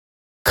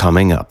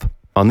Coming up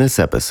on this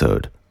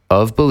episode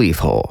of Belief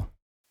Hole.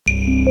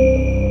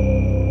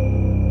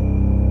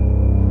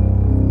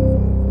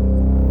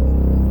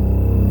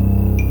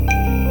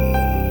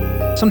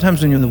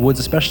 Sometimes when you're in the woods,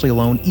 especially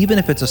alone, even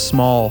if it's a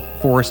small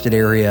forested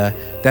area,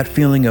 that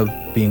feeling of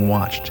being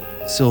watched,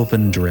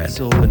 sylvan dread.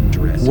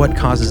 What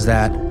causes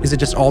that? Is it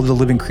just all the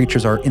living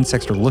creatures are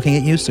insects are looking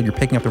at you, so you're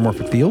picking up their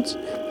morphic fields?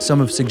 Some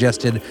have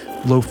suggested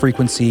low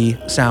frequency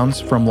sounds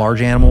from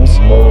large animals.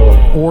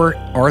 Or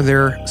are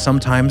there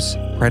sometimes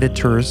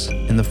predators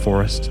in the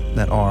forest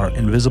that are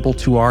invisible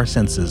to our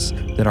senses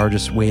that are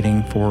just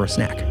waiting for a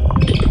snack?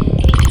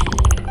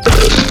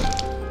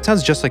 It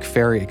sounds just like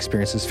fairy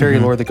experiences, fairy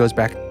lore that goes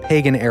back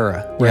pagan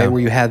era, right? Yeah.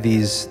 Where you had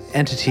these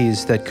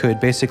entities that could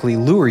basically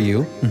lure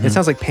you. It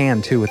sounds like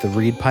Pan too with the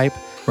reed pipe.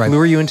 Right.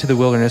 Lure you into the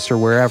wilderness or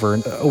wherever,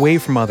 away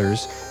from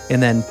others,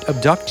 and then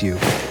abduct you,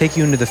 take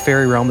you into the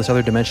fairy realm, this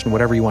other dimension,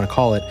 whatever you want to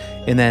call it.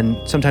 And then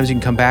sometimes you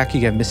can come back, you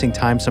get missing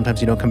time, sometimes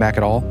you don't come back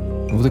at all.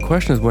 Well, the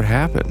question is, what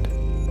happened?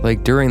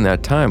 Like during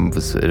that time,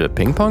 was it a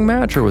ping pong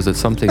match or was it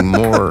something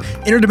more?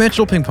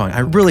 Interdimensional ping pong. I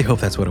really hope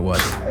that's what it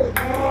was.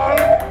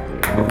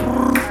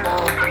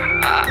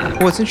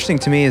 What's interesting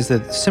to me is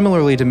that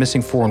similarly to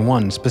Missing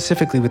 411,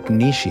 specifically with the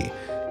Nishi,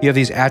 you have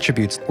these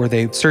attributes where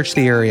they search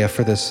the area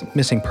for this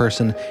missing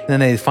person, and then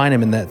they find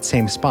him in that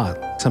same spot.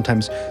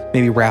 Sometimes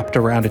maybe wrapped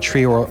around a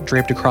tree or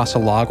draped across a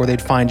log, or they'd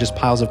find just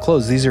piles of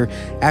clothes. These are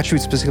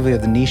attributes specifically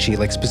of the Nishi,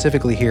 like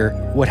specifically here,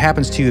 what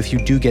happens to you if you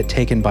do get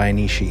taken by a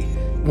Nishi.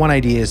 One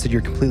idea is that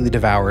you're completely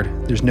devoured.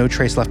 There's no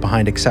trace left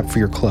behind except for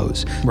your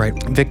clothes. Right.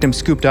 Victim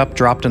scooped up,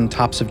 dropped on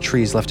tops of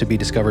trees, left to be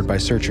discovered by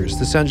searchers.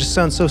 This just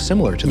sounds so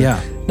similar to them.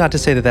 Yeah. Not to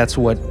say that that's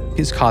what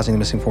is causing the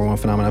Missing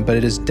 411 phenomenon, but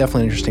it is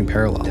definitely an interesting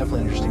parallel.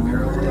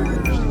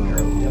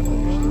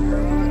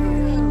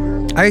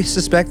 I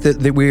suspect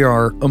that we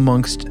are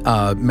amongst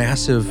a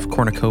massive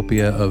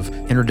cornucopia of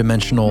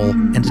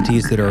interdimensional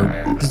entities that are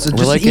just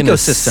We're like an in a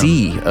ecosystem.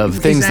 sea of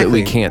things that we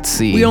Exactly. can't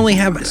see. We only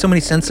have so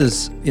many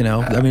senses, you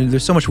know. I mean,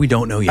 there's so much we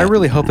don't know yet. I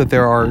really hope that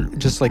there are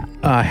just like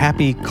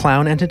happy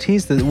clown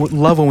entities that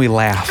love when we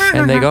laugh.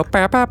 and they go,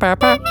 bah, bah, bah,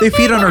 bah. They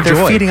feed on our They're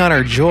joy. feeding on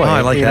our joy. Oh,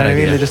 I like you that know what I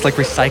mean? idea. They're just like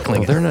recycling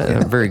Well, it. they're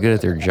not very good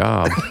at their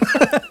job.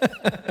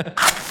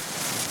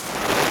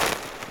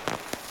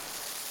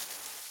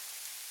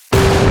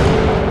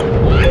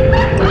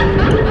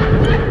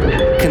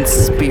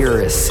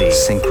 Conspiracy.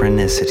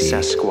 Synchronicity,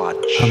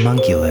 Sasquatch,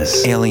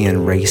 homunculus,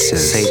 alien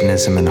races,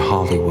 Satanism in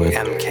Hollywood,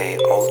 MK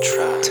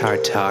Ultra,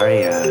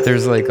 Tartaria.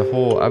 There's like a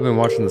whole. I've been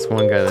watching this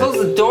one guy.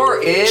 Close the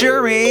door, Ed.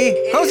 Jeremy,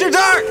 close your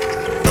door.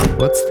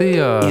 What's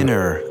the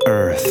Inner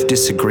Earth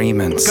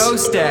Disagreements.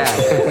 Ghost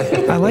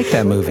Dad. I like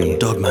that movie.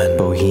 Dogman,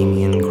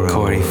 Bohemian Grove,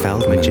 Corey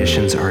Feldman.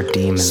 Magicians are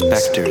demons,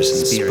 specters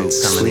and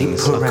spirits, sleep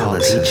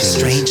paralysis,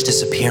 strange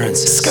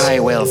disappearances, sky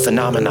whale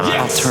phenomena,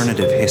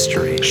 alternative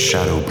history,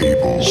 shadow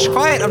people.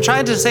 Quiet, I'm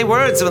trying to say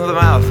words with the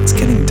mouth. It's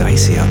getting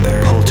dicey out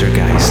there.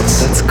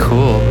 Poltergeists. That's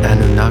cool.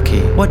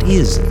 Anunnaki. What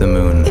is the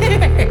moon?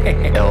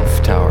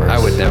 Elf towers.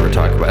 I would never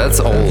talk about it. That's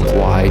old.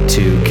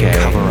 Y2K.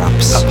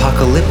 Cover-ups.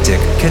 Apocalyptic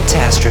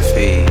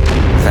catastrophe.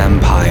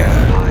 Vampire.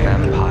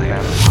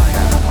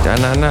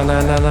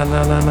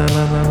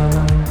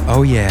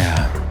 Oh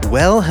yeah.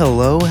 Well,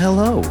 hello.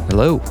 Hello.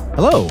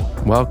 Hello.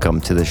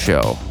 Welcome to the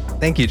show.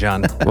 Thank you,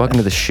 John. Welcome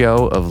to the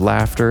show of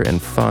laughter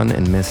and fun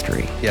and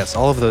mystery. Yes,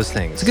 all of those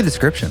things. It's a good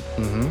description.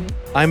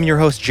 I'm your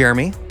host,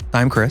 Jeremy.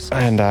 I'm Chris.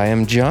 And I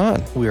am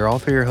John. We are all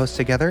three your hosts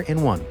together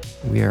in one.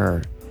 We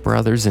are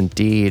brothers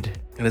indeed.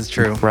 It is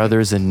true.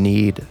 Brothers in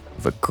need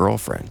of a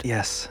girlfriend.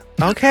 Yes.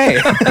 Okay.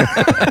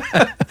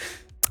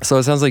 So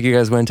it sounds like you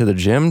guys went to the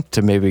gym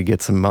to maybe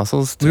get some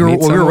muscles. To We meet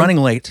were someone? running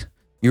late.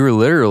 You were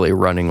literally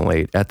running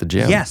late at the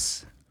gym.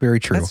 Yes. Very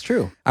true. That's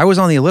true. I was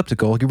on the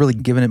elliptical. You're really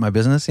giving it my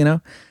business, you know?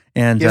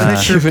 And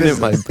Giving it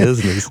my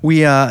business.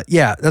 we yeah,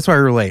 that's why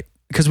we were late.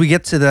 Because we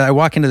get to I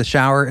walk into the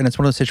shower and it's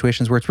one of those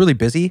situations where it's really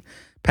busy,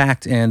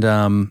 packed, and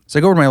so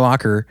I go over to my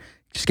locker,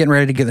 just getting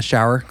ready to get in the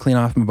shower, clean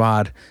off my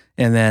bod,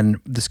 and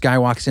then this guy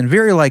walks in,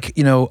 very like,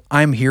 you know,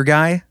 I'm here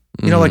guy.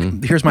 You know,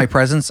 like here's my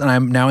presence and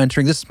I'm now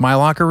entering, this is my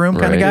locker room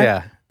kind of Right. guy.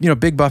 Yeah. You know,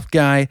 big buff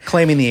guy.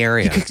 Claiming the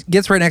area. He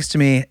gets right next to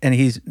me and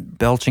he's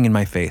belching in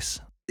my face.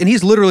 And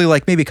he's literally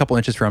like maybe a couple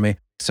inches from me.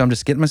 So I'm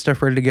just getting my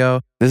stuff ready to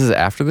go. This is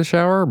after the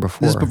shower or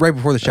before? This is right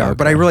before the shower.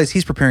 But I realize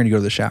he's preparing to go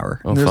to the shower.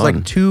 Oh, And there's fun.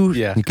 like two,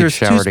 Yeah. You could there's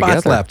shower two spots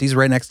together. left. He's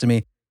right next to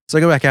me. So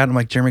I go back out and I'm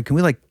like, Jeremy, can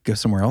we like go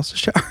somewhere else to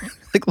shower?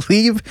 Like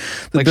leave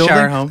the Like building?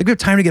 shower home? Like we have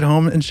time to get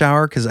home and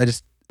shower because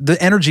the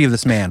energy of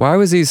this man. Why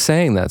was he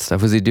saying that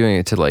stuff? Was he doing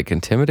it to like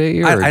intimidate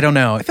you? or- I don't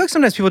know. I feel like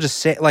sometimes people just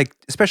say, like,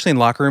 especially in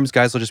locker rooms,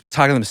 guys will just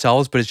talk to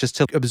themselves, but it's just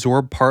to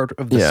absorb part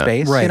of the Yeah.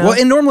 space. Right. You know? Well,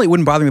 and normally it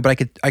wouldn't bother me,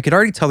 but I could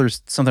already tell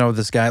there's something with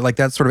this guy, like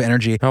that sort of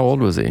energy. How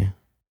old was he?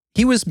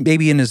 He was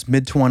maybe in his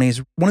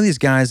mid-20s. One of these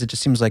guys that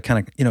just seems like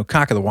kind of, you know,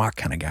 cock of the walk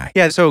kind of guy.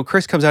 Yeah, so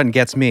Chris comes out and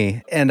gets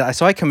me. And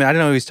so I come in, I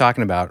don't know who he's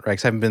talking about, right?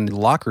 Because I haven't been in the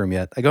locker room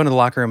yet. I go into the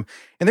locker room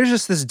and there's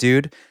just this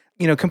dude.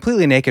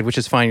 completely naked, which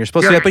is fine. You're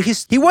supposed to do that, but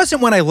he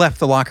wasn't when I left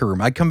the locker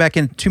room. I'd come back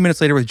in 2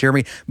 minutes later with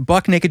Jeremy,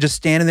 buck naked, just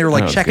standing there,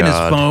 like checking his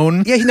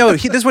phone. Yeah,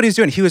 this is what he was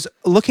doing. He was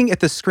looking at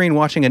the screen,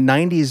 watching a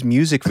 90s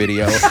music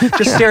video,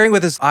 just staring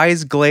with his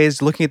eyes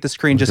glazed, looking at the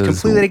screen, just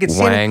completely naked.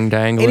 Wang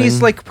dangling. And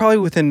he's like probably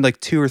within like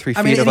 2 or 3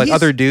 feet of like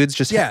other dudes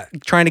just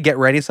trying to get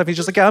ready and stuff. He's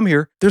just like, I'm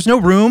here. There's no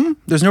room.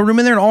 There's no room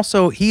in there. And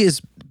also, he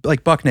is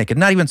like buck naked,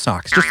 not even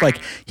socks. Just like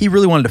he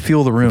really wanted to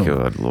feel the room.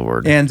 Good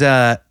Lord. And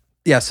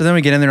so then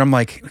we get in there. I'm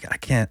like, I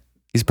can't.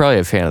 He's probably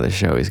a fan of the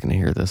show. He's going to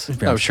hear this.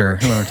 Oh, sure.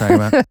 I know what I'm talking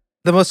about.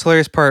 The most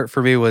hilarious part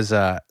for me was,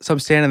 so I'm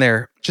standing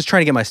there just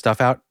trying to get my stuff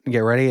out and get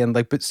ready, and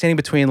like standing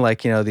between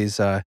like these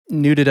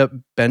nuded up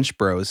bench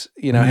bros,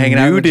 hanging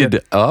out. Nuded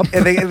up?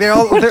 And they're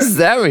all. What does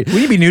that mean? Will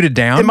you be nuded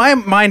down? In my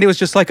mind, it was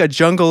just like a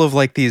jungle of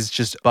like these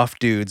just buff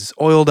dudes,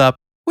 oiled up,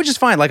 which is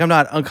fine. Like I'm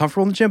not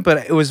uncomfortable in the gym,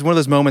 but it was one of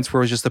those moments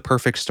where it was just the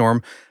perfect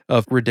storm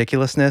of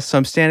ridiculousness. So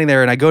I'm standing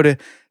there and I go to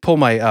pull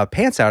my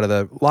pants out of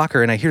the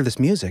locker and I hear this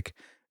music,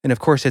 and of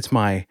course it's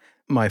my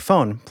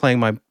phone playing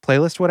my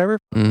playlist, whatever.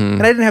 Mm-hmm.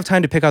 And I didn't have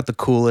time to pick out the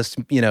coolest,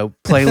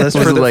 playlist.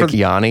 Was it like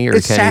Yanni or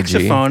it's Kenny G?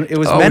 saxophone. It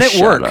was Men at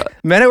Work. Up.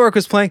 Men at Work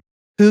was playing.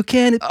 Who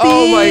can it be?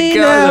 Oh my God,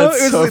 now?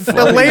 that's It was so the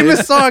funny,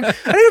 lamest song. I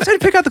didn't have time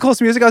to pick out the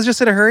coolest music. I was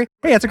just in a hurry.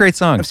 Hey, that's a great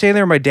song. I'm standing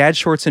there with my dad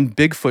shorts and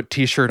Bigfoot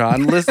t-shirt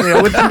on,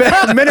 listening with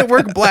Men at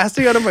Work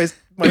blasting out of my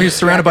You're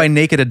surrounded by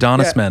naked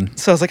Adonis men.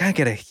 So I was like, I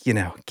gotta,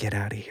 get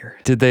out of here.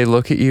 Did they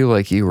look at you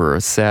like you were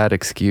a sad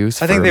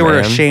excuse? I think they were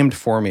ashamed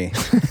for me.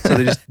 So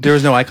there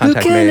was no eye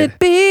contact made. Who can it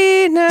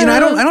be now? I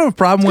don't have a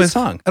problem with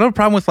song. I don't have a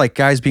problem with like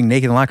guys being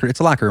naked in the locker room. It's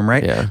a locker room,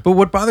 right? Yeah. But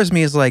what bothers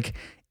me is like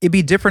it'd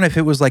be different if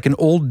it was like an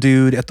old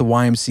dude at the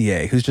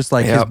YMCA who's just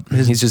like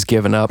he's just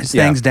given up. his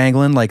things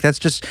dangling. Like that's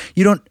just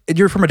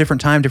you're from a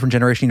different time, different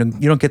generation.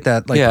 You don't get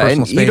that like personal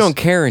and space. you don't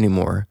care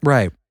anymore.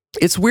 Right.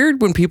 It's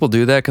weird when people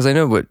do that because I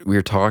know what we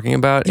were talking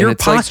about. You're and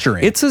it's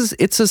posturing. Like,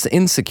 it's this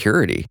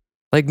insecurity.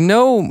 Like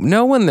no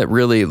one that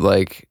really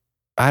like,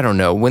 I don't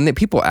know, when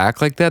people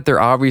act like that, they're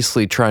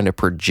obviously trying to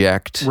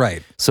project.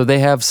 Right. So they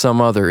have some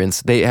other,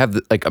 they have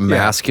like a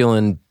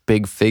masculine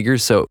big figure.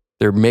 So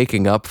they're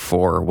making up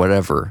for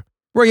whatever.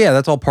 Well, yeah,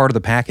 that's all part of the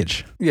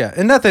package. Yeah,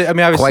 and not that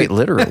obviously Quite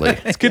literally.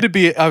 it's good to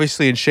be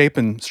obviously in shape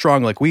and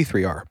strong like we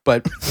three are.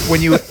 But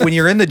when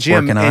you're in the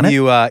gym Working on and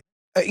it.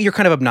 you're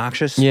kind of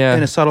obnoxious in Yeah.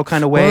 a subtle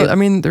kind of way. Well, I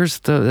mean,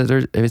 there's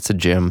it's a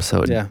gym,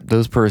 so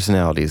those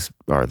personalities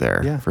are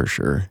there for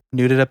sure.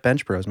 Nuded up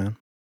bench bros, man.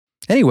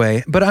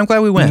 Anyway, but I'm glad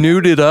we went.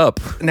 Nuded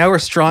up. Now we're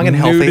strong and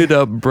healthy. Nuded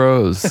up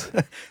bros.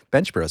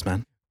 Bench bros,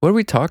 man. What are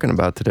we talking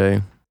about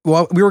today?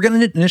 Well, we were going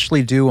to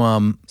initially do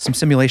some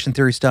simulation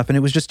theory stuff, and it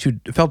was just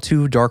it felt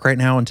too dark right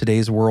now in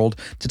today's world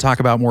to talk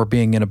about more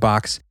being in a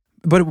box.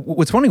 But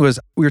what's funny was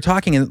we were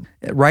talking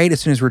right as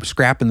soon as we were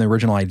scrapping the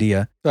original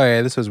idea. Oh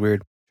yeah, this was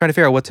weird. Trying to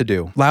figure out what to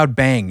do. Loud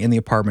bang in the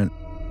apartment.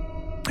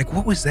 Like,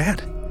 what was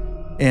that?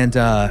 And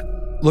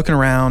looking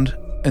around,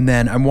 and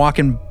then I'm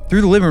walking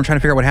through the living room trying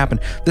to figure out what happened.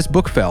 This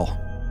book fell,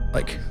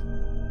 like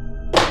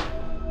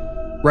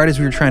right as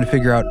we were trying to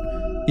figure out,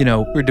 We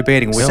were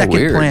debating second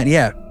weird. plan.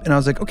 Yeah, and I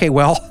was like, okay,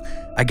 well,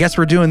 I guess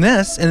we're doing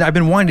this, and I've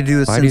been wanting to do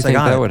this Why do you since I think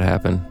got that it. would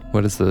happen?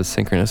 What is the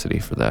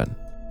synchronicity for that?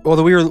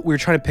 Well, we were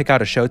trying to pick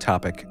out a show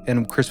topic,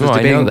 and Chris was No, I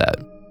debating. know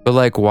that. But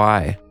like,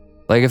 why?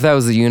 Like, if that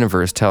was the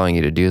universe telling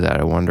you to do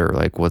that, I wonder,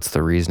 like, what's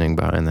the reasoning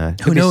behind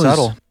that? Who Could be knows?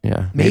 subtle.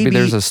 Yeah. Maybe Maybe-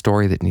 there's a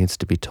story that needs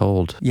to be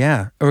told.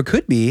 Yeah, or it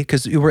could be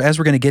because as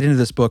we're going to get into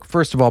this book.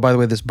 First of all, by the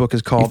way, this book is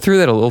You called. threw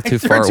that a little too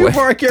far away.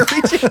 I can't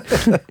reach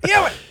it.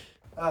 Yeah.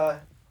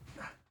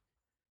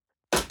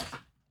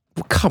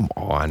 Come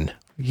on.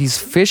 He's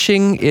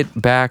fishing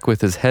it back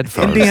with his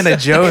headphones. Indiana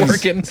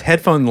Jones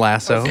headphone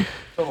lasso.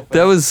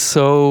 That was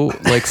so,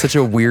 like, such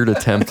a weird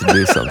attempt to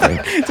do something.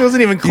 It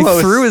wasn't even He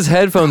close. threw his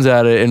headphones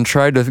at it and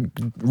tried to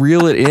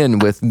reel it in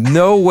with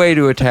no way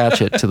to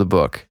attach it to the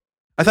book.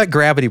 I thought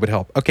gravity would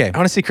help. Okay, I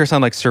want to see Chris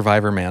on like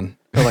Survivor Man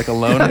or like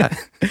Alone.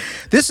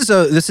 this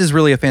is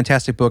really a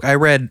fantastic book. I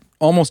read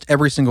almost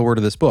every single word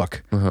of this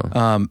book.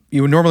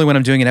 Normally when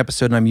I'm doing an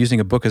episode and I'm using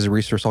a book as a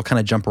resource, I'll kind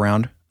of jump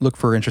around, look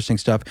for interesting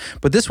stuff.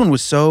 But this one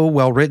was so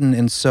well written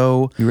and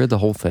so You read the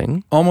whole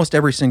thing? almost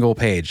every single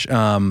page.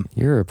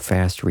 You're a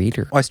fast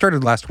reader. I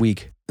started last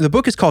week. The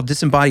book is called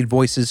Disembodied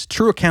Voices: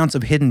 True Accounts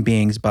of Hidden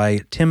Beings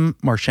by Tim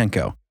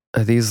Marchenko.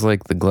 Are these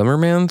like the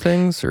Glimmerman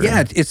things? Or?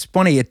 Yeah, it's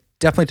funny. It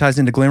definitely ties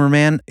into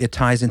Glimmerman. It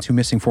ties into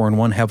Missing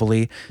 4-in-1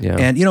 heavily. Yeah.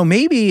 And,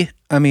 maybe,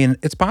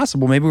 it's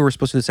possible. Maybe we were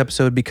supposed to do this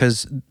episode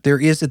because there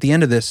is at the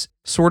end of this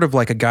sort of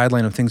like a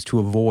guideline of things to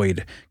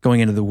avoid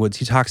going into the woods.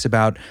 He talks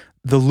about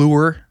the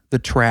lure, the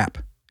trap,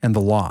 and the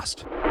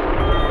lost.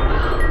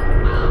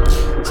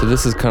 So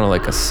this is kind of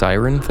like a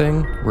siren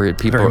thing where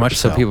people Very much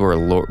so. people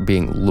are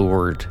being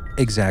lured.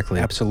 Exactly.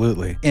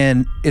 Absolutely.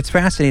 And it's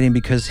fascinating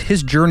because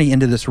his journey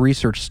into this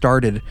research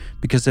started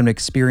because of an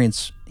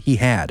experience he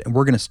had. And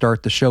we're going to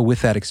start the show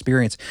with that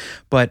experience.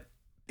 But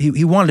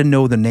he wanted to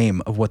know the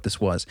name of what this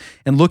was.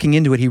 And looking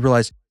into it, he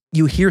realized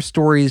you hear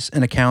stories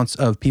and accounts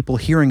of people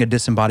hearing a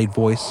disembodied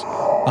voice,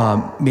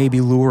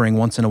 maybe luring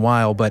once in a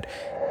while, but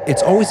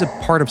It's always a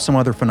part of some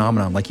other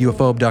phenomenon, like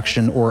UFO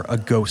abduction or a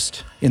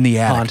ghost in the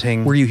attic,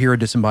 Haunting. where you hear a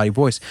disembodied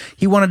voice.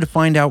 He wanted to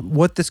find out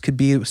what this could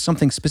be,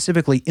 something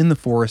specifically in the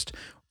forest,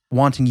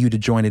 wanting you to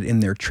join it in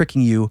there,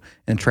 tricking you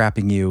and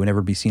trapping you and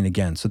never be seen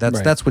again. So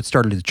that's what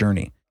started his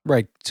journey.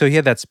 Right. So he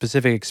had that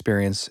specific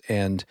experience,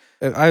 and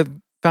I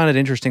found it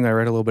interesting. I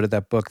read a little bit of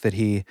that book that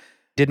he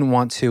didn't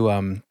want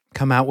to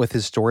come out with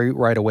his story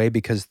right away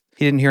because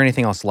he didn't hear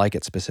anything else like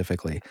it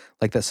specifically,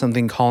 like that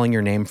something calling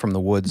your name from the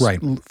woods, Right.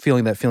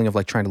 feeling of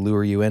like trying to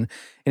lure you in.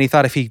 And he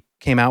thought if he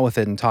came out with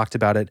it and talked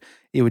about it,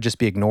 it would just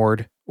be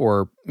ignored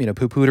or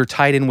poo-pooed or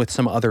tied in with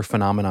some other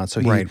phenomenon.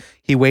 So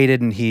he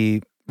waited and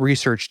he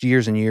researched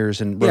years and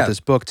years and wrote this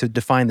book to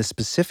define the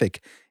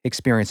specific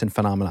experience and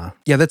phenomena.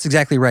 Yeah, that's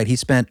exactly right. He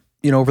spent,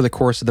 over the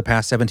course of the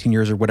past 17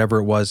 years or whatever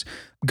it was,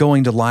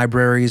 going to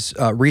libraries,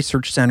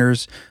 research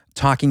centers,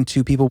 talking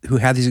to people who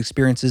had these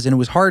experiences. And it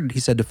was hard, he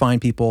said, to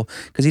find people,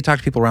 because he talked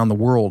to people around the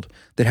world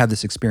that had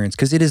this experience,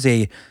 because it is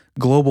a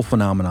global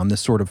phenomenon, this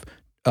sort of,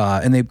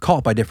 and they call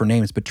it by different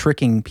names, but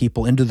tricking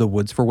people into the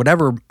woods for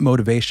whatever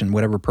motivation,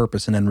 whatever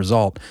purpose and end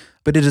result.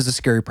 But it is a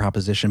scary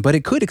proposition. But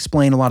it could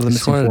explain a lot of the I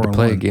just missing wanted to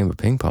play a 411. game of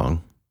ping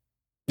pong.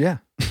 Yeah.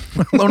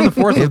 Alone in the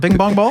forest with a ping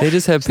pong ball? They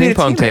just have need ping a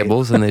pong teammate.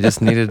 tables and they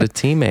just needed a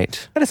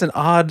teammate. That is an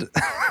odd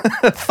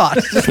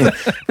thought.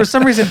 For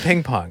some reason,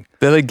 ping pong.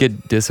 They like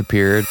get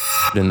disappeared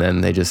and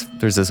then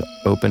there's this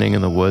opening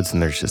in the woods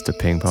and there's just a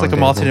ping pong It's like a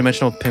table.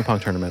 multi-dimensional ping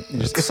pong tournament.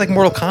 It's like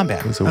Mortal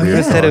Kombat. It's a weird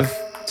Instead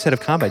thought. of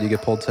combat, you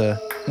get pulled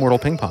to Mortal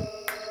Ping Pong.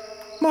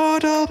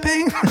 Mortal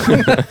Ping.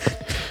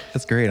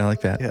 That's great. I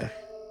like that.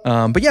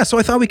 Yeah. But yeah, so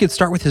I thought we could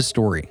start with his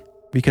story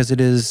because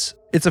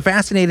it's a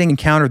fascinating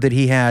encounter that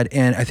he had.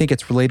 And I think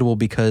it's relatable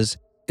because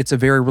it's a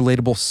very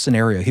relatable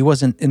scenario. He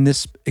wasn't in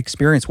this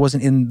experience,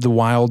 wasn't in the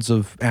wilds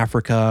of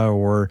Africa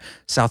or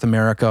South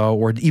America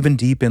or even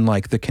deep in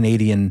like the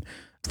Canadian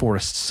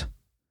forests.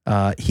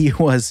 He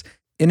was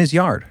in his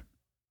yard,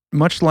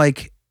 much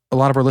like a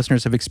lot of our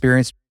listeners have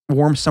experienced.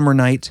 Warm summer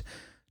night,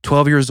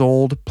 12 years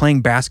old,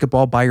 playing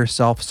basketball by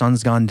yourself,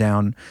 sun's gone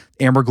down,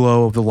 amber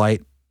glow of the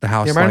light, the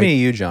house It light. reminded me of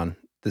you, John,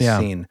 this Yeah.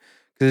 scene.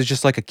 Because it's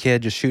just like a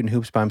kid just shooting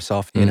hoops by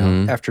himself,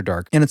 after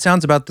dark. And it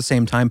sounds about the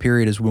same time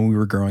period as when we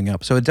were growing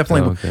up. So it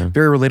definitely okay.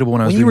 very relatable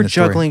when I was When you reading were the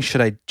story. juggling,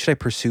 should I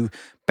pursue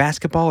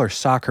basketball or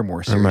soccer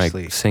more Or my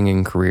seriously?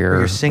 singing career, Or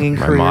your singing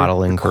my career,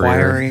 modeling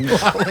career.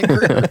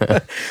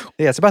 acquiring-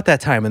 Yeah, it's about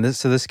that time. And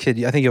this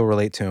kid, I think you'll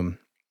relate to him.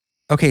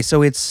 Okay,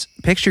 so it's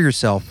picture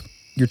yourself.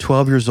 You're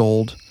 12 years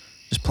old,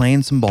 just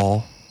playing some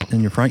ball in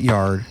your front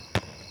yard.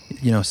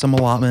 Some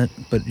allotment,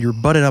 but you're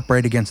butted up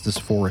right against this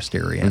forest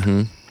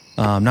area,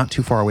 not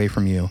too far away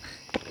from you.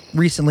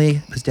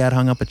 Recently, his dad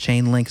hung up a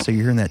chain link, so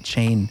you're hearing that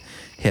chain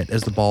hit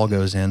as the ball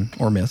goes in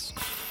or miss,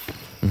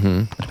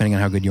 depending on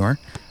how good you are.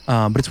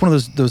 But it's one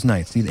of those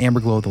nights, the amber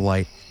glow of the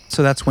light.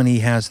 So that's when he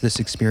has this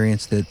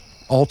experience that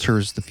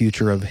alters the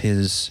future of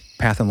his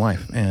path in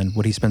life and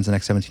what he spends the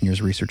next 17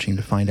 years researching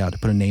to find out, to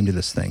put a name to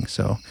this thing.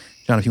 So,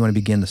 John, if you want to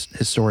begin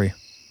his story.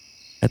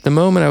 At the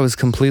moment, I was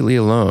completely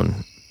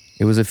alone.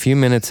 It was a few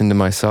minutes into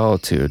my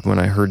solitude when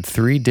I heard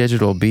 3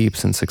 digital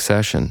beeps in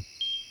succession.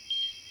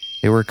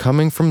 They were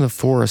coming from the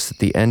forest at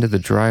the end of the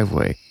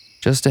driveway,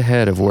 just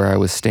ahead of where I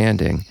was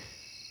standing.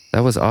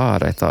 That was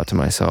odd, I thought to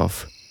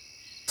myself.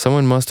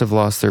 Someone must have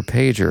lost their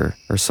pager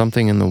or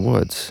something in the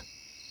woods.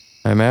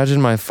 I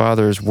imagined my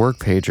father's work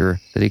pager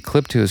that he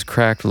clipped to his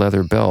cracked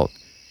leather belt.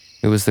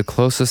 It was the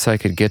closest I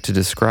could get to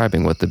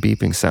describing what the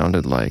beeping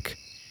sounded like.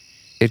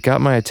 It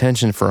got my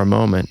attention for a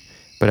moment,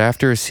 but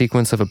after a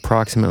sequence of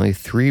approximately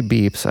 3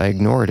 beeps, I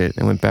ignored it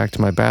and went back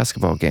to my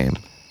basketball game.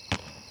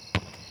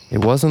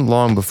 It wasn't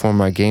long before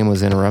my game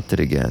was interrupted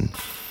again.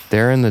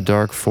 There in the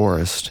dark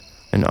forest,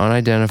 an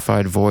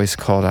unidentified voice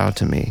called out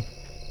to me.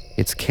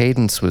 Its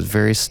cadence was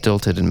very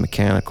stilted and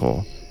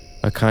mechanical,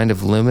 a kind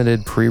of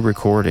limited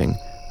pre-recording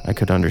I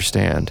could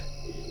understand.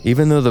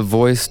 Even though the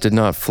voice did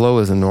not flow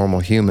as a normal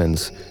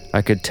human's,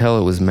 I could tell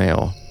it was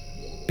male.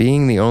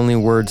 Being the only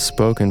word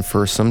spoken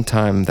for some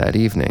time that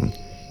evening,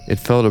 it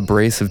felt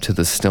abrasive to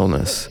the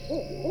stillness.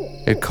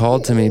 It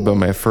called to me by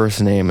my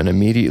first name and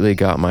immediately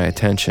got my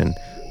attention,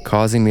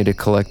 causing me to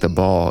collect the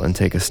ball and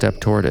take a step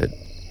toward it.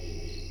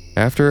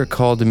 After it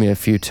called to me a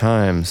few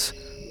times,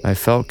 I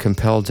felt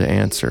compelled to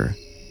answer.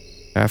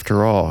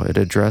 After all, it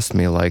addressed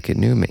me like it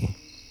knew me.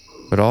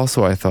 But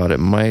also I thought it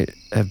might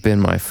have been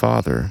my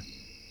father.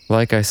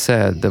 Like I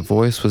said, the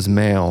voice was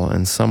male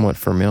and somewhat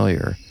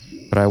familiar,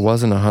 but I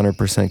wasn't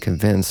 100%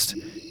 convinced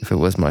if it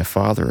was my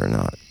father or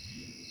not.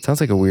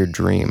 Sounds like a weird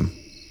dream.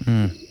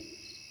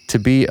 To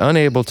be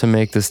unable to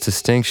make this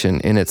distinction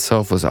in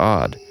itself was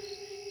odd.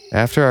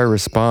 After I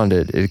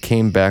responded, it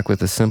came back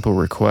with a simple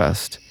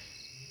request.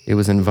 It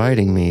was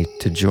inviting me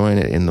to join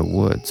it in the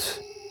woods.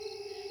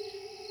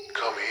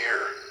 Come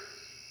here.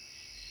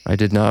 I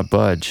did not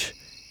budge.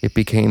 It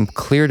became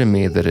clear to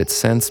me that it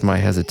sensed my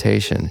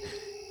hesitation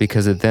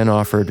because it then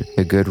offered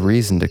a good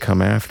reason to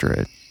come after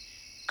it.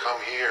 Come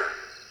here.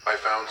 I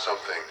found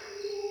something.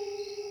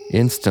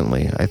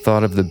 Instantly, I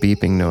thought of the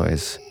beeping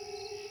noise.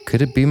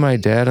 Could it be my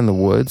dad in the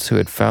woods who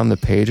had found the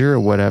pager or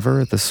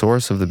whatever the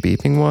source of the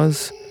beeping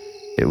was?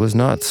 It was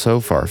not so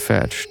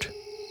far-fetched.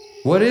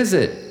 "What is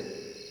it?"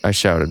 I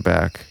shouted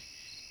back.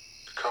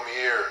 Come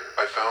here.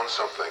 I found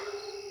something.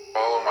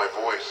 Follow my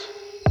voice.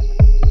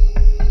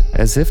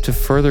 As if to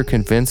further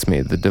convince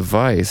me, the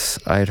device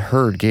I had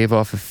heard gave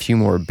off a few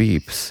more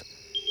beeps.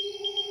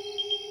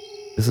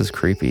 This is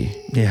creepy.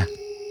 Yeah.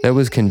 That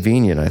was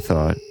convenient, I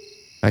thought.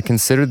 I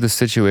considered the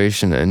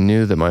situation and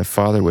knew that my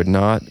father would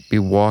not be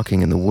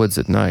walking in the woods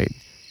at night.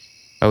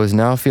 I was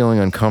now feeling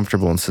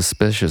uncomfortable and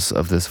suspicious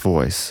of this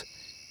voice.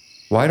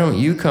 "Why don't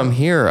you come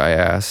here?" I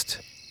asked.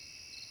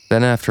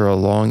 Then after a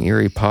long,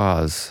 eerie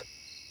pause,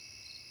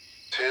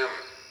 Tim,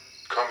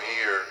 come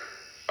here.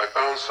 I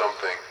found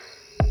something.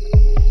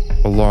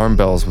 alarm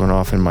bells went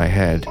off in my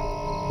head.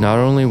 Not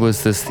only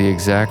was this the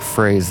exact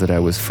phrase that I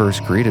was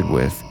first greeted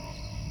with,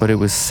 but it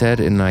was said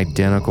in an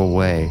identical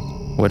way.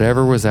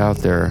 Whatever was out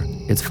there,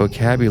 its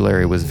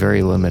vocabulary was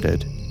very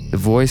limited. The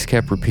voice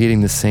kept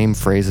repeating the same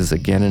phrases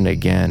again and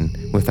again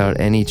without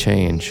any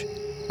change.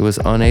 It was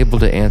unable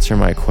to answer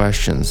my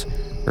questions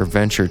or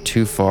venture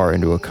too far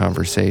into a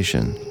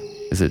conversation.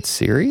 Is it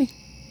Siri?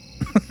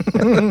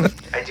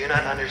 I do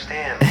not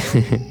understand.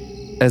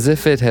 As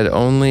if it had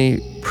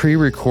only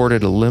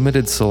pre-recorded a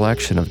limited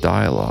selection of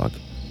dialogue.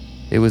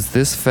 It was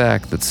this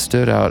fact that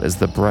stood out as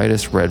the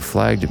brightest red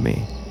flag to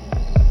me.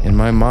 In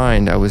my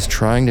mind, I was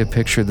trying to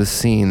picture the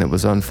scene that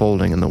was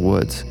unfolding in the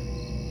woods.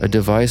 A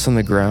device on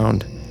the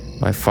ground,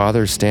 my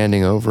father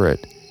standing over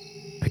it.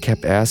 I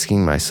kept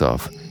asking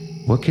myself,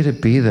 what could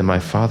it be that my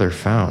father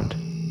found?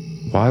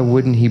 Why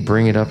wouldn't he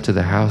bring it up to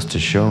the house to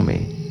show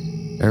me?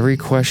 Every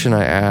question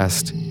I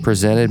asked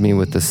presented me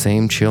with the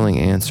same chilling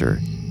answer.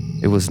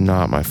 It was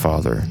not my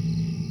father.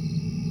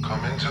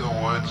 Come into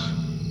the woods.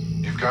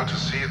 You've got to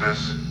see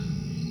this.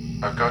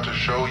 I've got to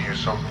show you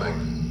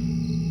something.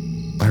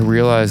 I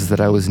realized that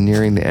I was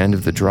nearing the end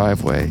of the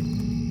driveway,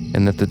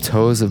 and that the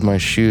toes of my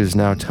shoes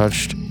now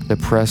touched the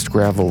pressed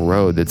gravel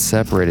road that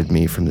separated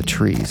me from the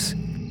trees.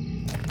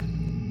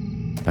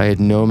 I had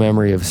no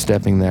memory of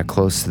stepping that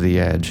close to the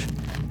edge,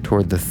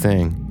 toward the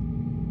thing.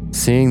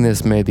 Seeing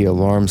this made the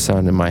alarm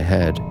sound in my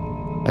head.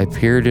 I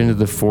peered into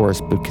the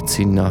forest but could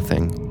see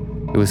nothing.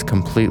 It was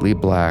completely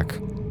black.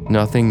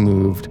 Nothing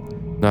moved.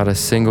 Not a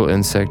single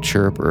insect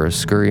chirp or a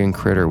scurrying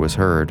critter was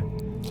heard.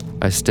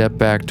 I stepped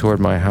back toward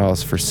my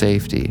house for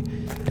safety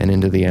and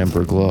into the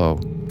amber glow.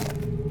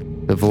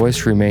 The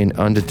voice remained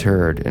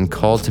undeterred and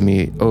called to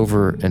me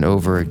over and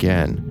over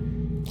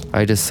again.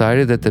 I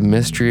decided that the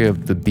mystery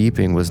of the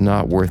beeping was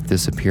not worth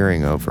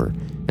disappearing over,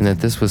 and that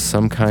this was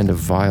some kind of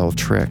vile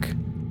trick.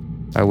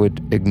 I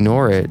would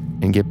ignore it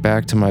and get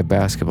back to my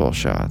basketball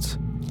shots.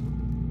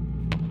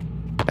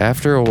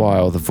 After a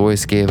while, the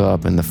voice gave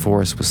up and the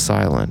forest was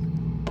silent,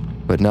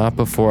 but not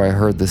before I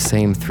heard the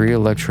same 3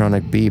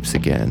 electronic beeps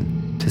again,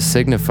 to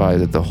signify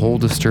that the whole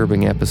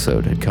disturbing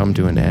episode had come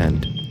to an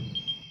end.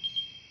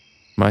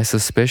 My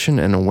suspicion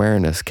and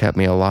awareness kept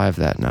me alive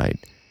that night,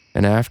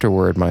 and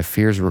afterward my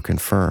fears were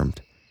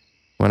confirmed.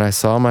 When I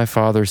saw my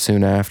father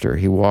soon after,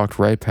 he walked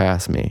right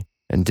past me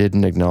and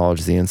didn't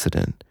acknowledge the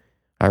incident.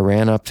 I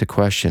ran up to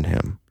question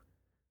him.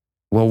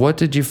 "Well, what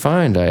did you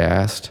find?" I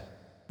asked.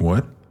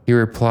 What? He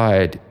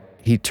replied.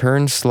 He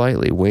turned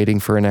slightly, waiting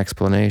for an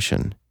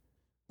explanation.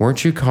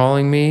 "Weren't you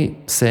calling me,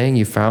 saying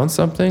you found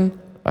something?"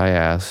 I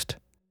asked.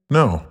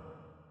 No.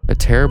 A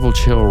terrible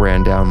chill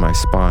ran down my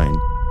spine.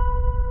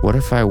 What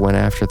if I went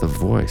after the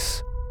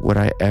voice? Would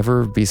I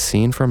ever be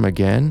seen from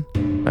again?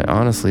 I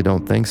honestly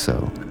don't think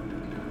so.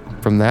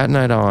 From that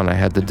night on, I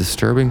had the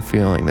disturbing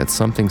feeling that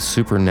something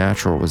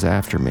supernatural was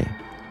after me.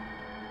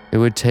 It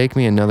would take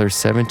me another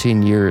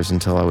 17 years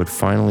until I would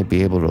finally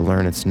be able to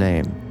learn its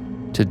name.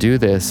 To do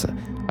this,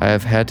 I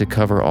have had to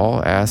cover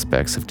all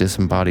aspects of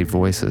disembodied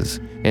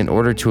voices in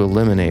order to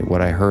eliminate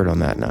what I heard on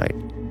that night.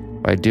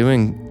 By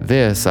doing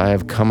this, I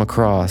have come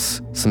across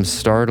some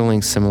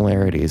startling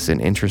similarities and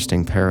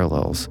interesting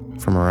parallels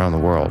from around the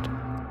world.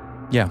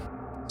 Yeah.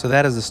 So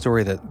that is the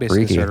story that basically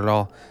Freaky. started it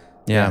all.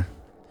 Yeah.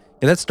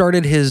 Yeah, that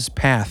started his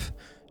path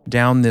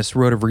down this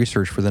road of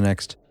research for the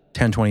next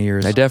 10, 20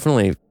 years. I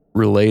definitely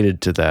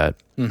related to that.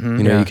 Mm-hmm.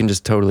 You know, you can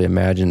just totally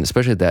imagine,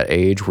 especially at that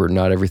age where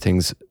not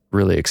everything's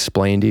really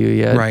explained to you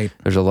yet. Right.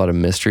 There's a lot of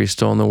mystery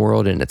still in the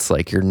world, and it's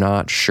like you're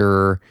not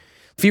sure.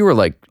 If you were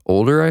like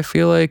older, I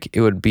feel like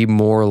it would be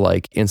more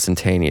like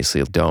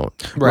instantaneously don't.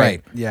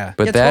 Right. Yeah.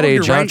 But Yeah, that totally,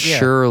 age, you're I'm right, yeah.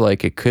 sure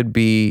like it could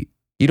be,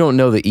 you don't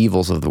know the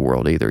evils of the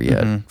world either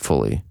yet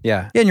fully.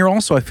 Yeah. Yeah, and you're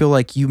also, I feel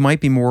like you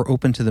might be more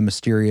open to the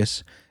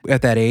mysterious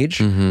at that age,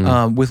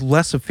 with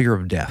less of fear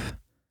of death.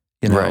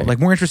 You know, Right. like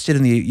more interested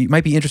in you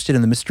might be interested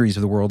in the mysteries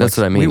of the world. That's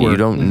like what I mean. we were. You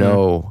don't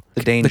know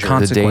the danger. the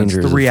consequence,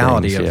 dangers the of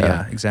reality things, of,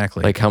 yeah.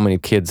 exactly. like how many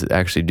kids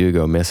actually do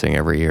go missing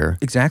every year.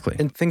 exactly.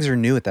 And things are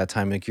new at that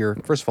time. Like you're,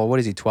 first of all, what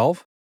is he,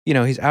 12? You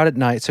know, he's out at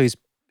night. So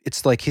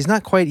it's like he's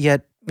not quite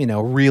yet, you know,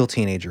 a real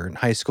teenager in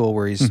high school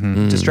where he's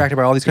distracted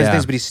by all these kinds of Yeah.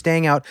 things, but he's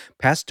staying out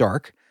past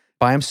dark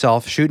by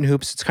himself, shooting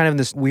hoops. It's kind of in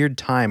this weird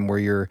time where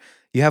you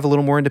have a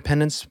little more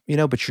independence, you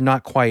know, but you're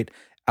not quite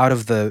out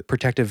of the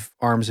protective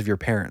arms of your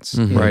parents.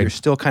 Mhm. You know, Right. You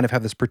still kind of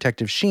have this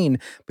protective sheen,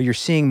 but you're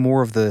seeing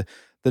more of the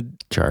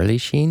Charlie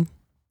Sheen?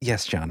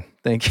 yes, John.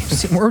 Thank you.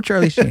 See more of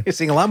Charlie Sheen. You're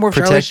seeing a lot more of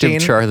Charlie Protective Sheen.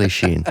 Charlie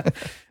Sheen.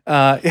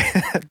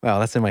 Wow,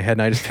 that's in my head,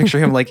 and I just picture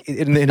him like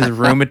in his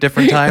room at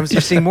different times.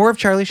 You're seeing more of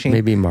Charlie Sheen.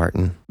 Maybe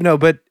Martin. No,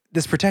 but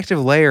this protective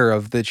layer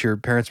of that your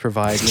parents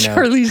provide, you know,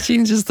 Charlie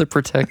Sheen's just the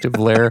protective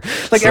layer.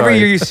 like every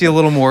year you see a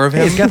little more of Hey,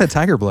 him. he's got that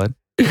tiger blood.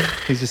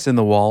 He's just in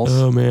the walls.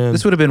 Oh, man.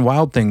 This would have been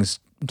Wild Things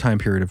time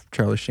period of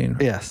Charlie Sheen.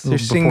 Yes, A you're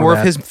little seeing before more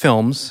that. of his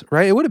films,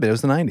 right? It would have been. It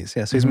was the 90s.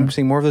 Yeah, so he's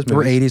seeing more of those Or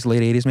movies. 80s,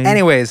 late 80s maybe.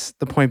 Anyways,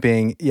 the point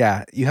being,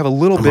 yeah, you have a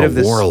little I'm bit a of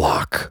this,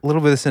 warlock. a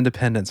little bit of this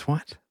independence.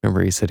 What?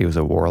 Remember he said he was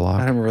a I warlock?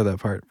 don't remember that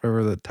part.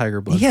 Remember the tiger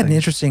blood he had an thing.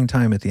 interesting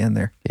time at the end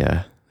there.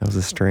 Yeah, that was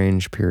a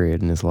strange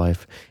period in his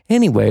life.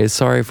 Anyways,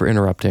 sorry for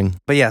interrupting.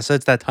 But yeah, so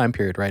it's that time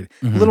period, right?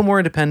 Mhm. A little more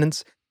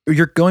independence.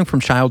 You're going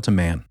from child to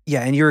man.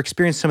 Yeah, and you're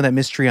experiencing some of that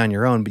mystery on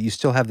your own, but you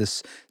still have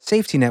this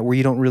safety net where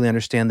you don't really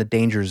understand the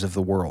dangers of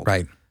the world.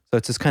 Right. So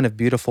it's this kind of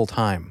beautiful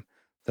time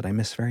that I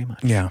miss very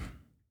much. Yeah,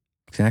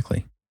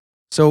 exactly.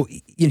 So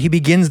he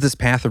begins this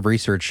path of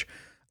research,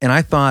 and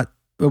I thought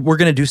we're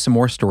going to do some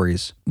more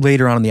stories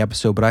later on in the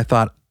episode, but I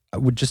thought I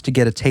would just to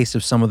get a taste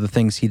of some of the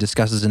things he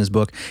discusses in his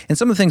book, and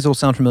some of the things that will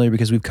sound familiar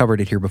because we've covered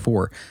it here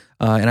before.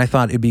 And I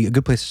thought it'd be a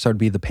good place to start would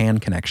be the Pan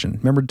connection.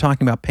 Remember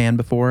talking about Pan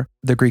before?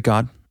 The Greek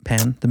god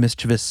Pan, the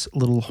mischievous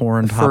little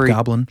horned Furry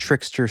hobgoblin.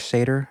 trickster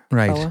satyr.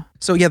 Right. fella.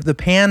 So yeah, the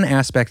Pan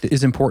aspect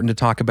is important to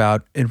talk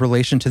about in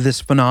relation to this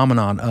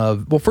phenomenon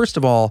of, well, first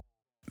of all,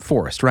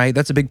 forest, right?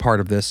 That's a big part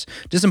of this.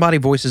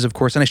 Disembodied voices, of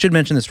course, and I should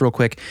mention this real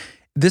quick.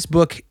 This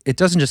book, it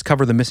doesn't just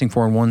cover the missing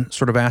 4-in-1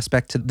 sort of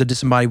aspect to the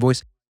disembodied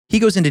voice. He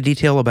goes into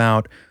detail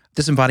about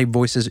disembodied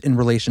voices in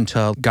relation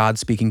to God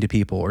speaking to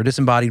people, or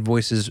disembodied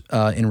voices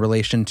in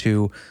relation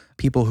to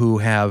people who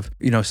have,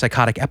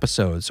 psychotic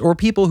episodes, or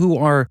people who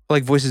are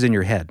Like voices in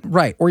your head.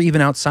 right, or even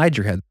outside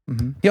your head.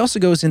 Mm-hmm. He also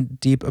goes in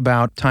deep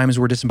about times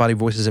where disembodied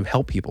voices have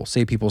helped people,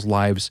 save people's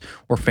lives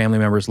or family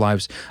members'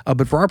 lives.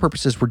 But for our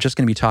purposes, we're just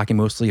going to be talking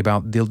mostly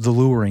about the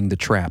luring, the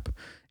trap,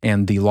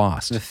 and the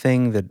lost, The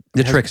thing that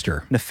the has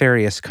trickster.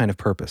 nefarious kind of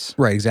purpose,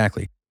 Right,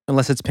 exactly.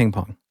 unless it's ping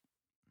pong.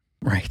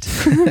 Right.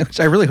 Which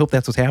I really hope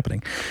that's what's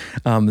happening.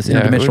 This Yeah,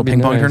 it interdimensional would be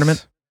ping pong nice.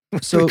 tournament.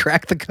 So we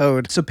crack the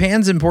code. So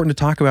Pan's important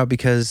to talk about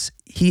because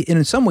he,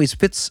 in some ways,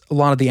 fits a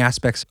lot of the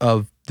aspects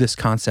of this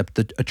concept,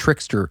 a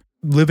trickster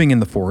living in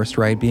the forest,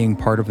 right, being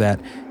part of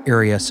that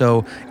area.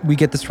 So we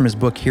get this from his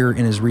book here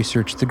in his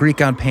research. The Greek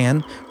god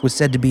Pan was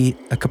said to be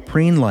a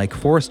caprine-like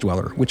forest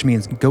dweller, which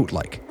means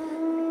goat-like,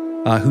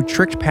 who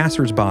tricked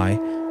passersby,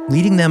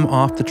 leading them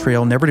off the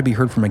trail never to be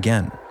heard from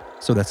again.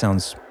 So that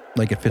sounds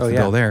like it fits the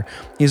bill there.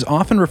 He is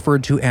often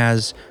referred to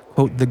as,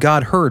 quote, the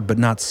god heard but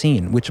not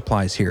seen, which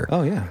applies here.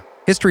 Oh, yeah.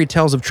 History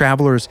tells of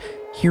travelers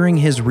hearing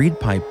his reed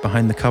pipe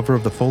behind the cover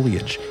of the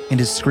foliage and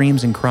his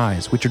screams and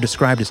cries, which are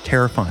described as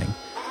terrifying,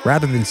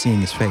 rather than seeing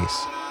his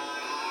face.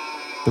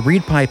 The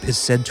reed pipe is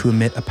said to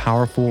emit a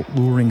powerful,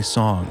 luring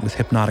song with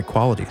hypnotic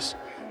qualities.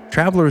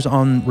 Travelers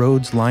on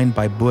roads lined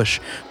by bush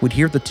would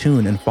hear the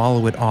tune and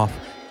follow it off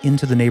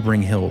into the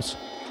neighboring hills.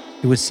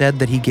 It was said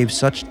that he gave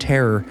such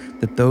terror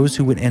that those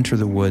who would enter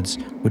the woods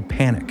would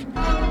panic,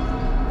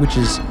 which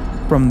is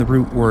from the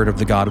root word of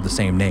the god of the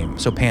same name.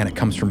 So panic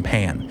comes from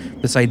Pan.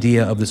 This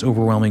idea of this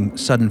overwhelming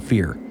sudden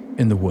fear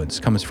in the woods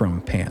comes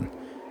from Pan.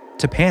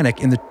 To panic,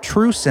 in the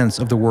true sense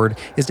of the word,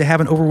 is to have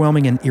an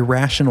overwhelming and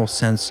irrational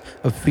sense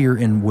of fear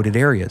in wooded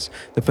areas.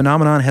 The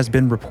phenomenon has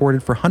been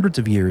reported for hundreds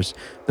of years,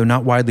 though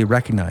not widely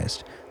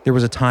recognized. There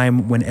was a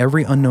time when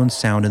every unknown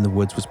sound in the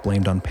woods was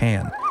blamed on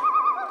Pan.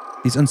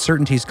 These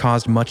uncertainties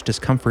caused much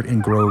discomfort in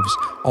groves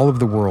all over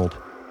the world.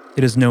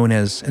 It is known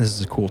as, and this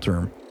is a cool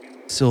term,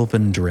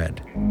 Sylvan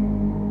Dread.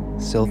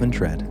 Sylvan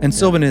Dread. And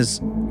Sylvan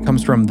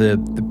comes from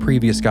the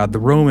previous god, the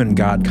Roman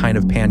god, kind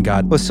of Pan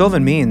god. What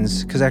Sylvan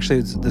means, because actually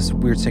it's this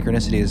weird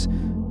synchronicity is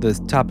the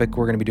topic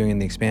we're going to be doing in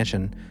the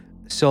expansion.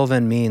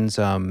 Sylvan means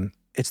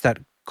it's that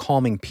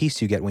calming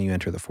peace you get when you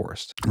enter the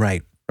forest,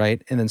 Right.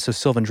 right? And then so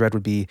Sylvan Dread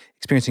would be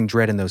experiencing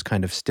dread in those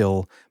kind of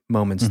still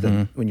moments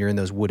that when you're in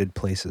those wooded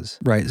places.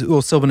 Right.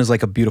 Well, Sylvan is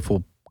like a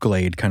beautiful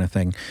glade kind of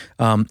thing.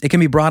 It can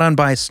be brought on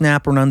by a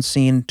snap or an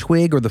unseen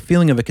twig or the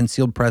feeling of a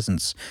concealed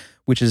presence,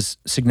 which is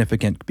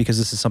significant because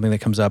this is something that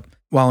comes up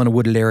while in a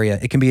wooded area.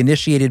 It can be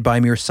initiated by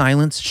mere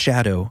silence,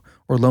 shadow,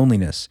 or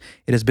loneliness.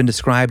 It has been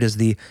described as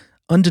the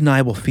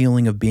undeniable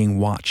feeling of being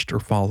watched or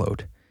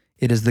followed.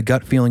 It is the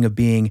gut feeling of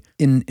being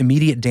in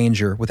immediate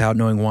danger without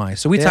knowing why.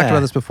 So we talked about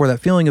this before, that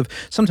feeling of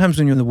sometimes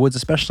when you're in the woods,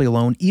 especially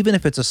alone, even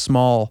if it's a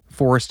small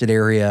forested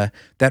area,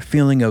 that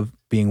feeling of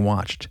being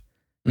watched,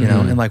 you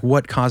know, and like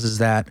what causes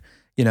that?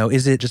 You know,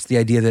 is it just the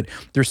idea that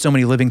there's so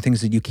many living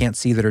things that you can't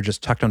see that are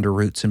just tucked under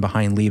roots and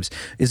behind leaves?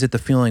 Is it the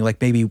feeling like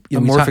maybe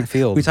morphic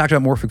field? We talked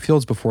about morphic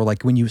fields before,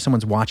 like when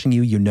someone's watching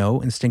you, you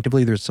know,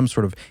 instinctively there's some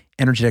sort of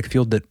energetic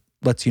field that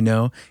lets you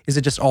know. Is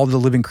it just all the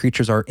living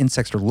creatures are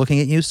insects are looking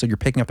at you, so you're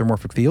picking up their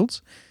morphic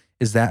fields?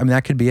 Is that, I mean,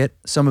 that could be it.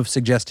 Some have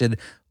suggested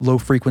low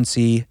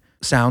frequency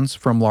sounds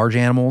from large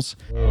animals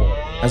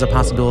as a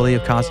possibility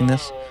of causing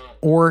this.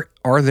 Or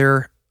are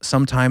there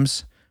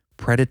sometimes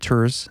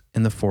predators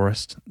in the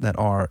forest that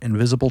are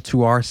invisible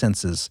to our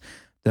senses,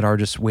 that are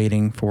just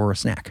waiting for a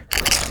snack.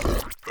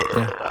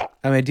 Yeah.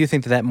 I mean, I do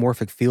think that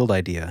morphic field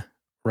idea,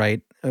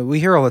 right? We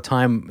hear all the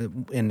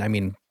time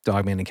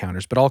Dogman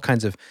encounters, but all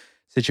kinds of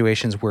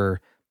situations where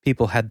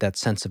people had that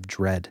sense of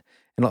dread.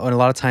 And a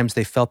lot of times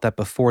they felt that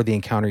before the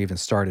encounter even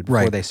started,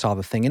 before Right. they saw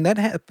the thing. And that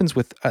happens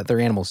with other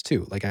animals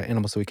too, like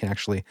animals that we can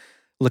actually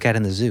look at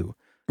in the zoo,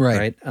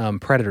 right?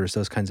 Predators,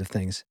 those kinds of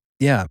things.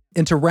 Yeah.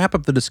 And to wrap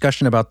up the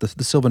discussion about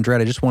the Sylvan Dread,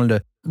 I just wanted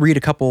to read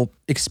a couple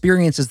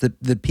experiences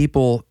that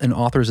people and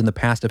authors in the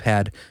past have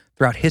had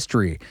throughout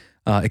history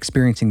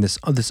experiencing this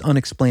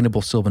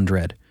unexplainable Sylvan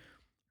Dread.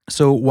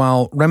 So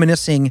while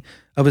reminiscing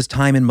of his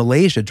time in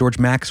Malaysia, George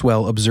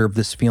Maxwell observed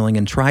this feeling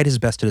and tried his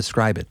best to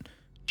describe it.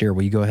 Jared,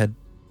 will you go ahead?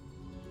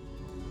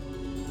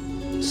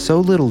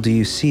 So little do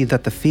you see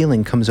that the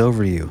feeling comes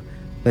over you,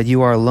 that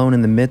you are alone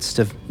in the midst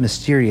of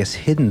mysterious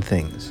hidden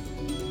things.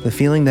 The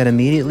feeling that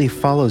immediately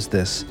follows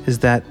this is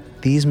that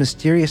these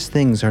mysterious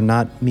things are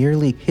not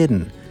merely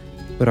hidden,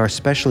 but are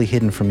specially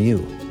hidden from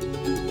you.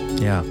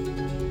 Yeah.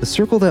 The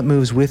circle that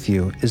moves with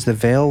you is the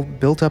veil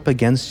built up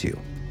against you.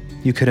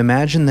 You could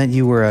imagine that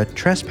you were a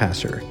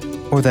trespasser,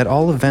 or that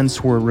all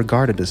events were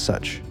regarded as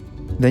such.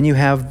 Then you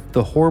have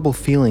the horrible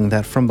feeling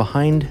that from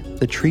behind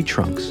the tree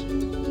trunks,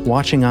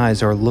 watching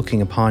eyes are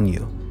looking upon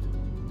you.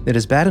 It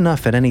is bad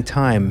enough at any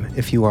time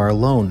if you are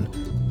alone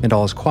and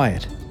all is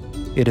quiet.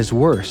 It is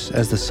worse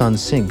as the sun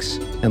sinks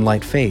and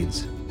light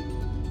fades.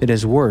 It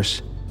is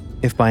worse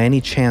if by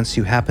any chance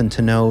you happen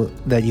to know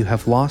that you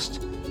have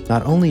lost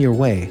not only your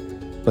way,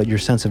 but your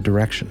sense of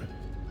direction.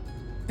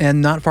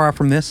 And not far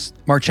from this,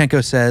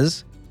 Marchenko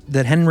says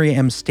that Henry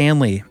M.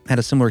 Stanley had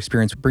a similar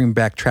experience bringing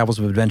back travels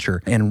of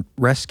adventure and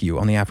rescue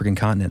on the African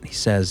continent. He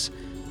says,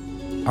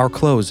 "Our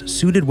clothes,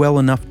 suited well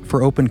enough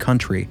for open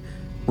country,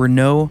 were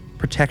no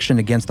protection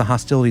against the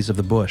hostilities of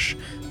the bush.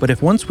 But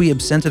if once we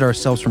absented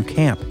ourselves from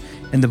camp,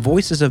 and the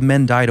voices of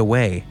men died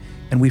away,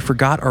 and we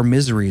forgot our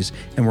miseries,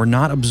 and were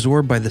not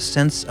absorbed by the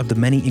sense of the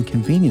many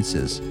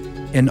inconveniences,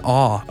 an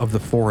awe of the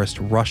forest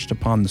rushed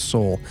upon the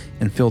soul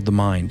and filled the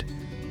mind.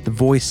 The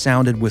voice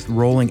sounded with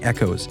rolling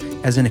echoes,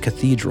 as in a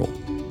cathedral.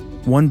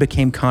 One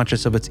became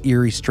conscious of its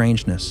eerie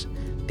strangeness,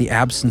 the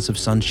absence of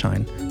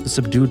sunshine, the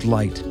subdued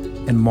light,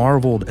 and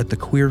marveled at the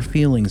queer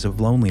feelings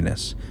of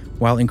loneliness,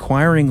 while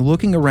inquiring,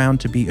 looking around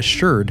to be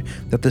assured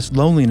that this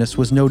loneliness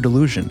was no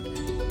delusion.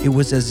 It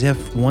was as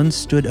if one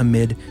stood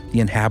amid the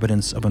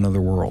inhabitants of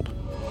another world."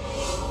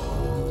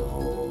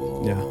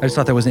 Yeah. I just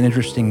thought that was an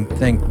interesting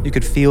thing. You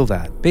could feel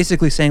that.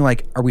 Basically saying,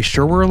 like, are we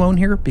sure we're alone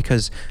here?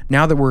 Because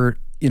now that we're,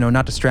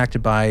 not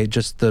distracted by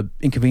just the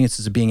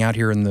inconveniences of being out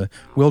here in the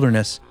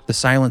wilderness, the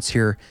silence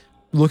here,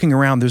 looking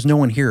around, there's no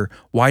one here.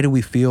 Why do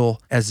we feel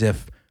as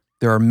if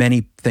there are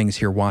many things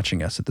here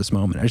watching us at this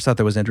moment? I just thought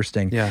that was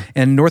interesting. Yeah.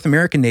 And North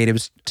American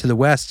natives to the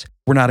west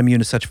were not immune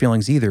to such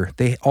feelings either.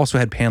 They also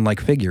had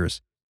pan-like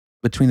figures.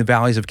 Between the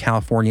valleys of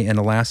California and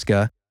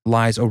Alaska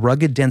lies a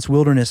rugged, dense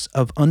wilderness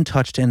of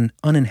untouched and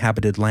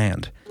uninhabited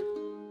land.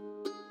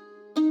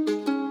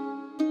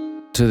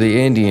 To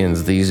the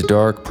Indians, these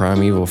dark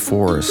primeval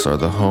forests are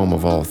the home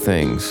of all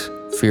things,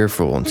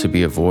 fearful and to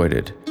be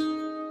avoided.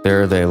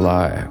 There they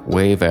lie,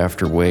 wave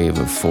after wave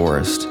of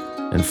forest,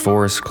 and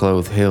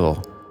forest-clothed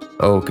hill,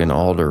 oak and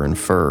alder and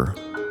fir.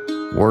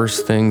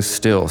 Worse things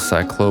still,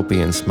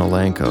 cyclopean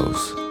smelenkos.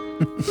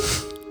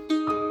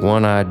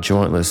 One-eyed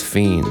jointless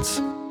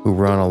fiends who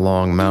run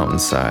along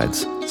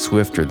mountainsides,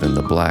 swifter than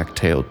the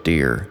black-tailed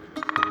deer.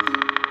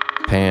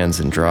 Pans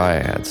and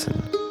dryads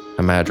and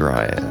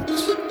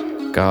hamadryads.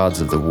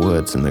 Gods of the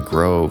woods and the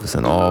groves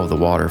and all the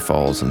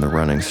waterfalls and the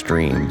running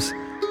streams.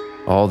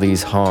 All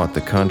these haunt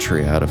the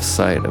country out of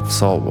sight of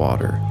salt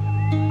water.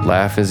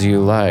 Laugh as you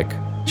like,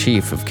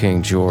 chief of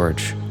King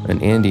George,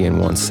 an Indian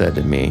once said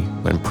to me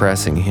when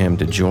pressing him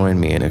to join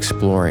me in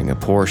exploring a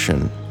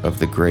portion of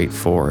the great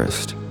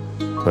forest.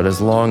 But as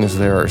long as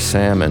there are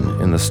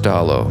salmon in the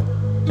Stalo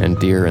and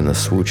deer in the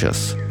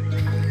Swoochas,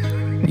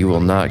 you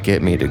will not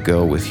get me to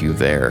go with you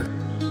there.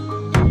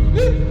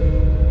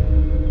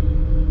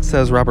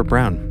 Says Robert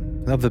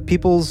Brown of the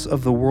Peoples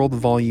of the World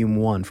Volume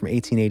 1 from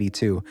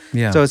 1882.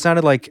 Yeah. So it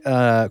sounded like,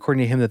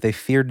 according to him, that they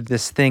feared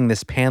this thing,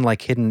 this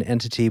pan-like hidden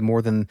entity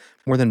more than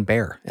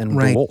bear and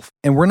the wolf.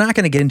 And we're not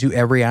going to get into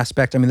every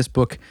aspect. I mean, this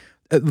book,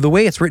 the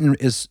way it's written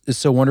is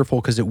so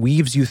wonderful because it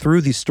weaves you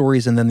through these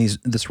stories and then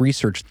this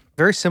research.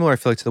 Very similar, I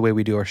feel like, to the way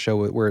we do our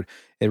show, where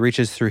it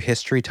reaches through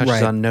history,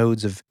 touches on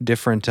nodes of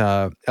different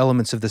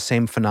elements of the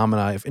same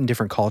phenomena in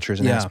different cultures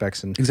and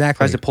aspects, and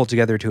tries to pull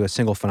together to a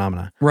single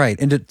phenomena. Right.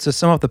 And to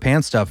sum up the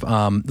pan stuff,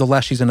 the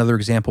Leshy's another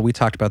example. We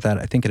talked about that,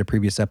 I think, in a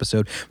previous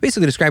episode.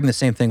 Basically describing the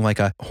same thing, like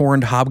a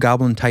horned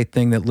hobgoblin type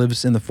thing that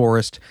lives in the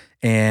forest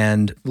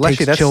and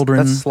Leshy, takes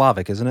children. That's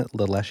Slavic, isn't it?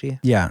 The Leshy?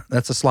 Yeah,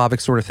 that's a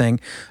Slavic sort of thing.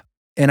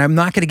 And I'm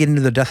not going to get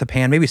into the death of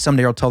Pan. Maybe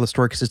someday I'll tell the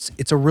story because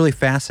it's a really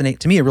fascinating,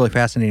 to me, a really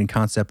fascinating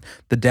concept,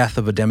 the death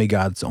of a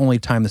demigod. It's the only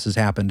time this has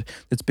happened.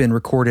 It's been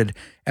recorded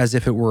as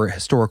if it were a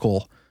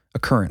historical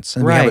occurrence.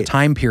 And we have a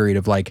time period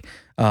of like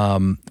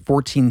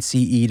 14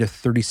 CE to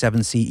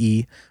 37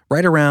 CE,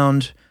 right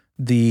around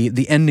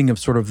the ending of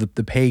sort of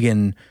the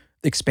pagan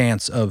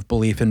expanse of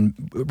belief, and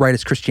right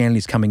as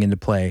Christianity's coming into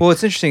play. Well,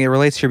 it's interesting. It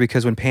relates here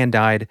because when Pan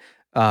died,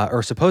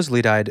 or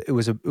supposedly died, it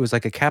was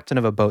like a captain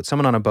of a boat,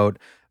 someone on a boat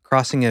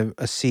crossing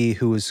a sea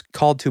who was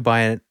called to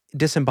by a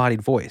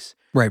disembodied voice.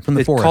 Right, from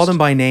the It forest. called him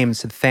by name,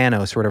 said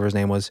Thanos or whatever his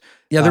name was.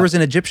 Yeah, there was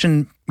an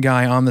Egyptian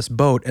guy on this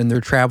boat, and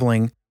they're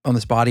traveling on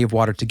this body of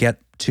water to get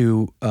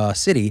to a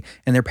city,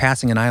 and they're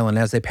passing an island.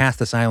 As they pass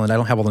this island, I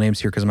don't have all the names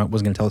here because I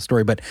wasn't going to tell the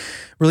story, but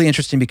really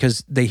interesting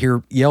because they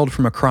hear yelled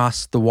from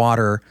across the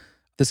water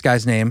this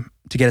guy's name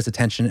to get his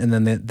attention, and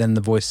then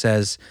the voice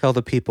says, Tell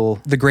the people.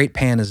 "The great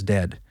Pan is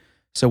dead."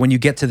 So when you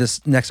get to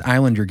this next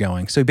island you're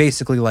going, so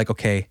basically like,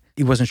 okay,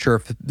 he wasn't sure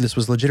if this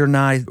was legit or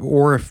not,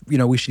 or if,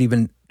 we should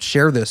even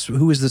share this.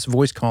 Who is this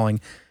voice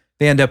calling?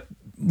 They end up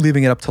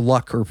leaving it up to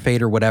luck or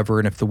fate or whatever,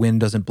 and if the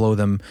wind doesn't blow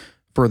them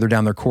further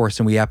down their course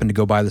and we happen to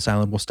go by this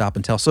island, we'll stop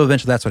and tell. So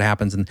eventually that's what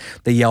happens, and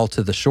they yell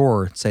to the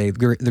shore, say,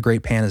 the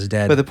great Pan is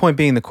dead. But the point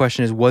being, the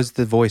question is, was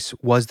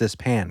this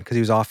Pan? Because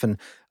he was often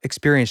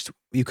experienced,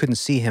 you couldn't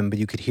see him, but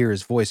you could hear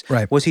his voice.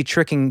 Right. Was he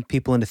tricking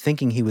people into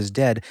thinking he was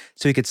dead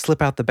so he could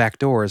slip out the back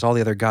door as all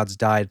the other gods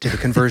died to the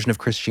conversion of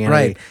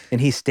Christianity? Right.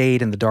 And he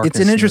stayed in the darkness.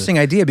 It's an interesting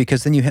idea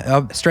because then you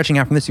have, stretching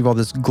out from this, you have all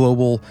this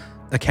global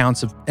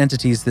accounts of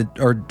entities that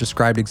are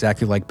described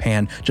exactly like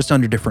Pan, just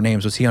under different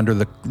names. Was he under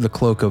the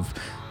cloak of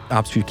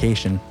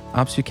obfuscation?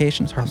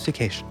 Obfuscation?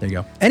 Obfuscation. There you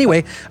go.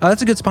 Anyway,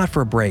 that's a good spot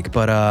for a break,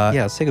 but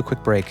Yeah, let's take a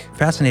quick break.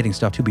 fascinating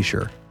stuff to be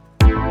sure.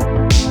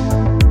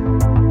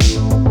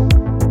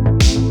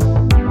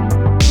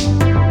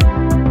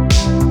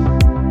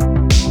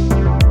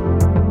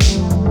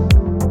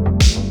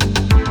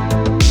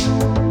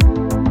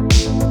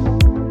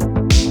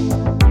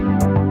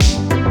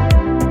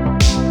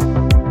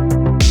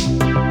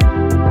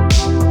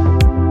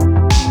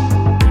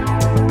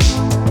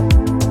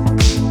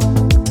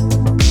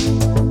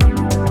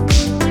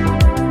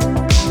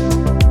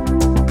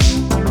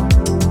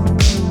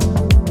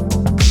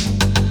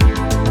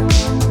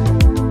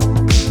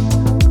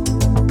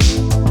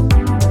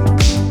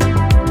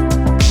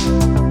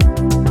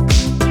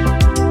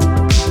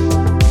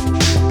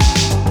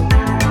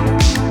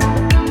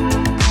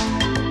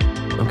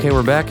 Okay,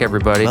 we're back,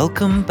 everybody.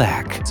 Welcome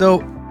back.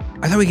 So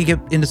I thought we could get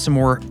into some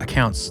more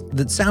accounts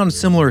that sound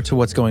similar to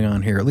what's going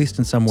on here, at least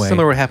in some way.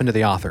 Similar to what happened to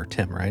the author,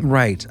 Tim, right?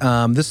 Right.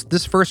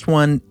 This first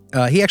one,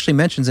 he actually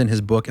mentions in his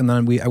book, and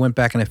then I went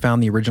back and I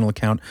found the original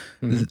account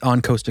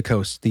on Coast to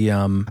Coast. The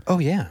Oh,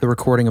 yeah. the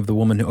recording of the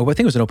woman who, I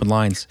think it was in Open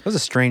Lines. That was a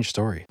strange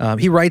story.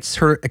 He writes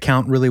her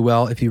account really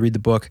well if you read the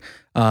book.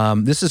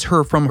 This is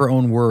her from her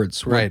own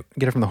words. Right.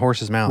 Get it from the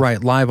horse's mouth.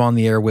 Right. Live on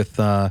the air with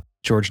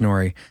George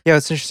Norrie. Yeah,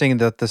 it's interesting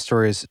that the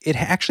story is, it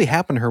actually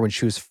happened to her when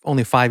she was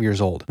only 5 years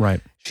old. Right.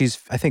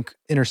 She's, I think,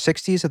 in her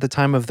 60s at the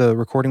time of the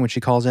recording when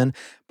she calls in,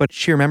 but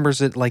she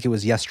remembers it like it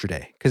was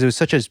yesterday because it was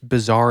such a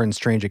bizarre and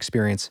strange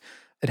experience.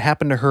 It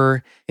happened to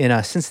her in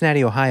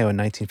Cincinnati, Ohio in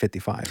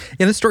 1955.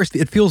 Yeah, this story,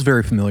 it feels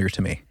very familiar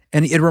to me.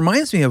 And it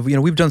reminds me of,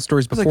 we've done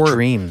stories It's before. like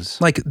dreams.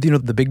 Like,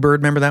 the Big Bird,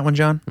 remember that one,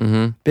 John?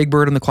 Mm-hmm. Big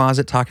Bird in the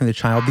closet talking to the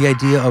child. The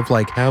idea of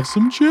like, Have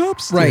some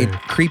chips. right,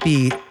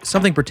 creepy,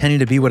 something pretending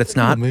to be what it's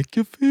not. make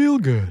you feel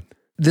good.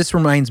 This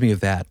reminds me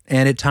of that.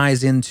 And it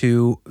ties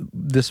into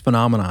this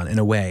phenomenon in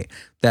a way,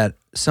 that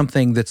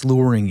something that's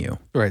luring you.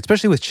 Right,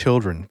 especially with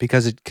children,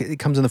 because it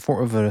comes in the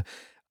form of a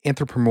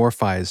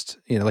anthropomorphized,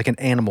 like an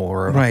animal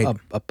or Right.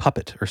 a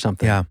puppet or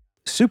something. Yeah.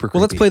 Super creepy.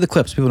 Well, let's play the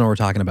clips. People know what we're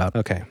talking about.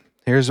 Okay,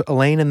 here's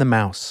Elaine and the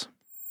mouse.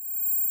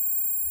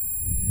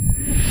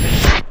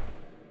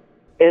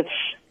 It's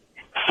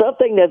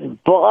something that's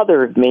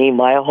bothered me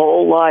my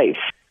whole life.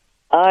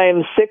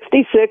 I'm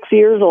 66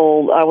 years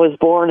old. I was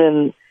born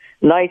in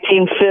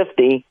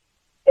 1950,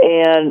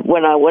 and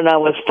when I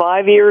was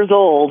 5 years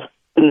old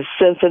in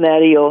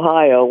Cincinnati,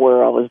 Ohio,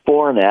 where I was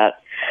born at,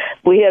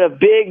 we had a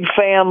big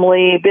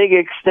family, big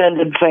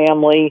extended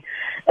family,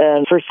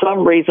 and for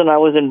some reason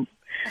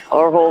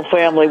our whole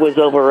family was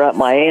over at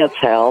my aunt's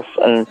house,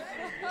 and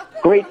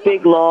great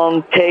big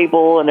long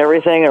table and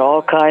everything, and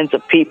all kinds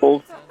of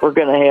people were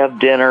going to have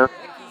dinner.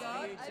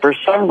 For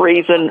some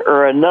reason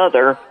or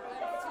another,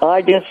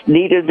 I just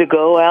needed to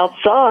go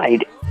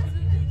outside.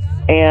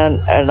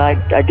 And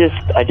I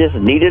just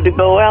needed to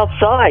go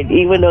outside,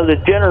 even though the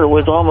dinner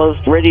was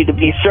almost ready to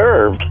be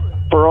served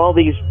for all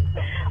these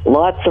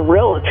lots of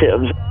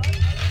relatives.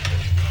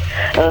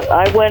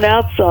 I went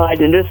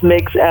outside, and this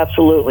makes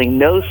absolutely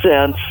no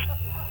sense,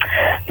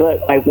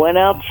 but I went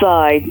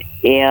outside,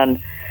 and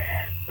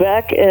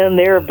back in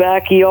their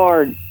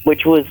backyard,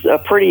 which was a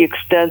pretty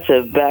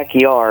extensive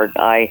backyard,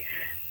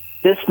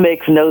 this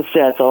makes no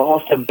sense. I'm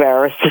almost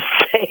embarrassed to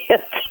say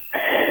it,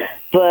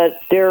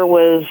 but there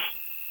was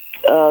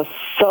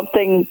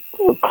something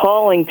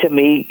calling to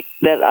me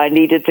that I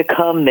needed to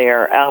come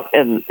there out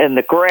in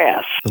the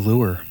grass. The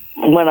lure.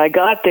 When I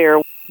got there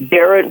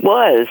it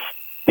was.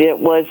 It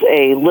was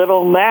a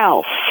little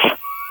mouse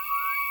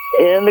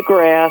in the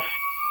grass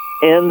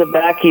in the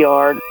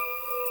backyard,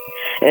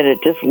 and it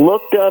just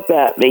looked up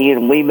at me,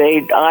 and we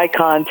made eye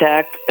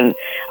contact, and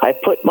I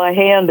put my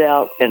hand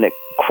out, and it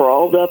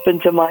crawled up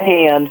into my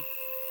hand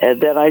And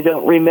then I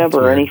don't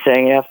remember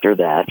anything after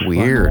that.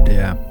 Weird.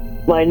 Yeah.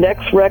 My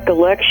next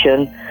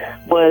recollection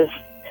was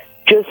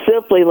just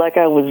simply like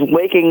I was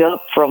waking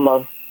up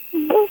from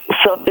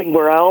something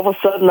where all of a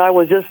sudden I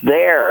was just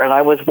there and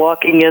I was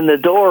walking in the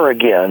door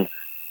again.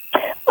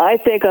 I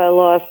think I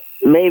lost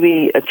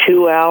maybe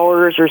 2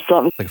 hours or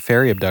something. Like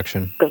fairy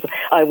abduction. Because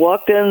I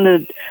walked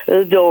in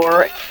the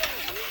door,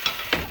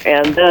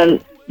 and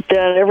then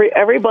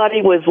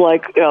everybody was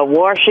like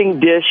washing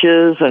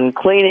dishes and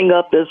cleaning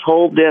up this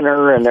whole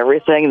dinner and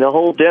everything. The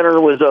whole dinner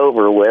was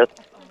over with.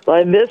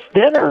 I missed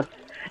dinner.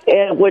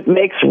 And what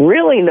makes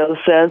really no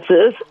sense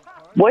is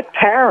what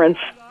parents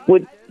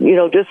would,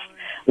 just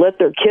let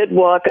their kid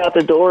walk out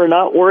the door and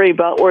not worry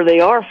about where they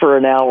are for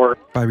an hour.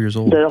 5 years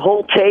old. The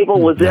whole table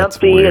was That's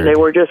empty, weird. and they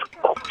were just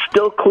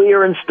still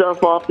clearing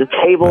stuff off the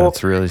table.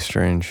 That's really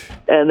strange.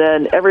 And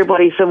then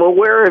everybody said, well,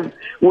 where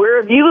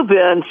have you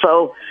been?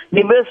 So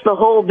you missed the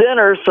whole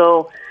dinner,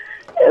 so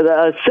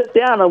sit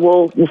down and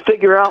we'll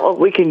figure out what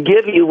we can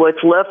give you,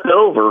 what's left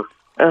over.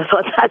 And I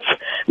thought, that's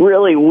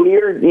really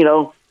weird,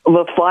 I'm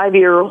a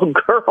 5-year-old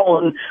girl,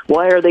 and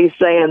why are they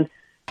saying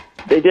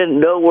they didn't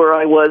know where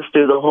I was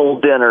through the whole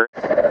dinner?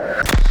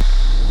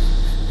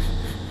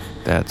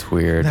 That's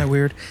weird. Isn't that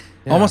weird?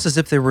 Almost as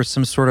if there was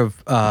some sort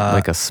of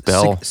Like a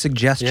spell.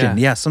 suggestion.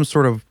 Yeah. Yeah, some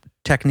sort of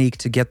technique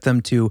to get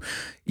them to,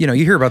 you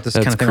hear about this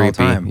That's kind of thing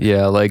creepy. all the time.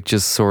 Yeah, like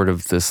just sort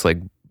of this like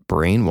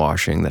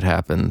brainwashing that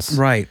happens.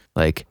 Right.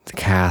 Like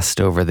cast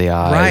over the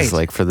eyes, Right.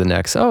 like for the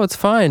next, oh, it's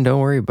fine, don't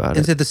worry about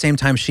And it. at the same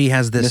time, she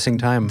has this Missing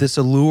time. this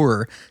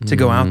allure to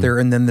go out there,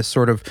 and then this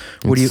sort of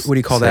what do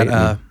you call that?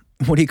 Satan.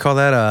 What do you call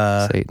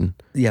that? Satan.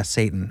 Yeah,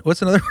 Satan.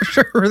 What's another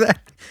word for that?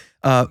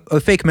 A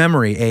fake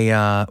memory.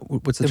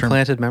 What's the term?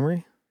 Implanted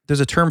memory? There's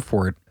a term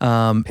for it. It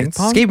pong?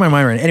 escaped my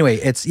mind right now. Anyway,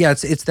 it's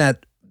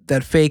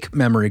that fake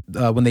memory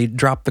when they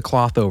drop the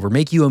cloth over,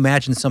 make you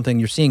imagine something.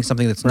 You're seeing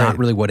something that's not Right.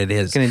 really what it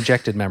is. Like an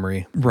injected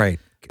memory. Right.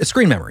 A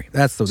screen memory.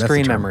 That's the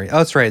Screen term. memory. Oh,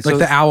 that's right. Like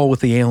the owl with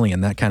the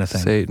alien, that kind of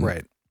thing. Satan.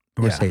 Right.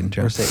 Or Yeah. Satan.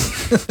 Joe. Or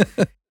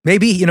Satan.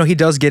 Maybe, he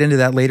does get into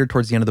that later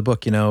towards the end of the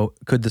book.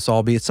 Could this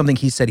all be? It's something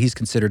he said he's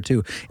considered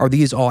too. Are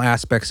these all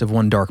aspects of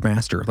one dark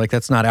master? Like,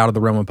 that's not out of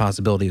the realm of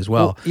possibility as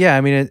well. Yeah,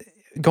 I mean,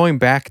 going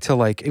back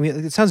to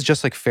it sounds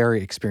just like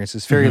fairy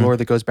experiences, fairy lore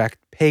that goes back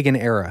pagan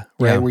era,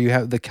 right? Yeah. Where you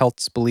have the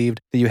Celts believed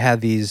that you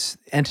had these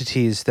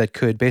entities that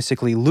could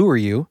basically lure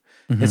you.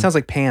 It sounds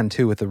like Pan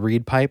too with the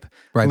reed pipe,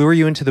 Right. lure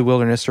you into the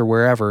wilderness or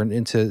wherever, and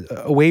into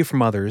away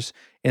from others,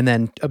 and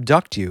then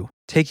abduct you,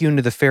 take you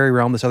into the fairy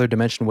realm, this other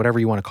dimension, whatever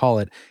you want to call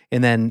it,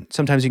 and then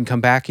sometimes you can come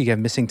back. You have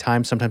missing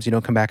time. Sometimes you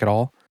don't come back at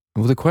all.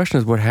 Well, the question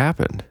is, what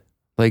happened?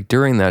 Like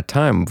during that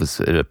time, was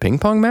it a ping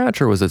pong match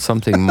or was it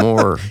something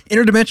more?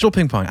 Interdimensional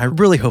ping pong. I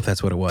really hope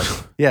that's what it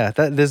was. Yeah,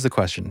 that is the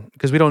question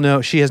because we don't know.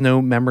 She has no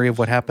memory of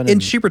what happened.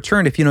 And she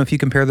returned, if you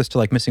compare this to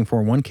like missing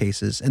 411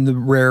 cases and the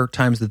rare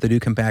times that they do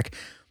come back,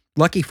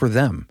 lucky for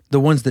them.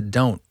 The ones that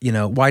don't,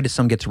 why do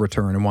some get to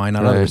return and why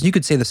not Right. others? You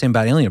could say the same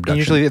about alien And abduction.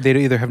 usually they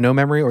either have no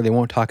memory or they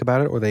won't talk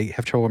about it or they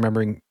have trouble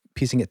remembering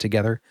piecing it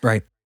together.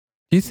 Right.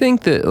 Do you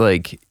think that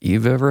like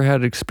you've ever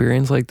had an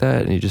experience like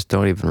that and you just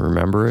don't even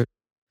remember it?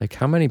 Like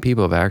how many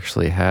people have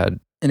actually had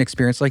An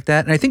experience like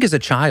that. And I think as a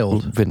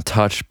child, been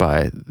touched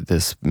by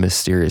this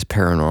mysterious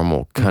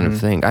paranormal kind of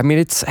thing? I mean,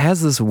 it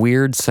has this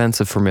weird sense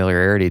of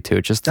familiarity to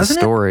it. Just the Doesn't it?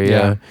 story,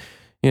 Yeah.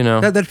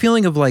 that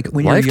feeling of like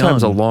when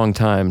Lifetime's you're a young. long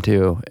time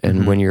too,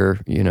 and when you're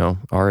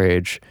our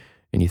age,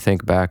 and you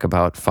think back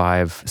about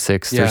 5,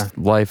 6, Yeah. there's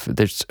life.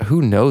 There's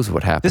who knows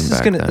what happened. This is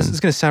back gonna then. this is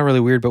gonna sound really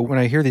weird, but when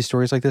I hear these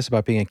stories like this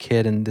about being a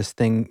kid and this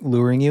thing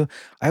luring you,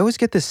 I always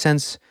get this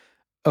sense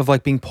of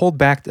like being pulled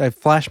back. I have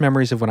flash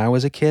memories of when I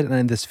was a kid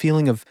and this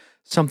feeling of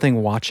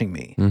something watching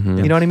me. Mhm.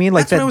 You know what I mean?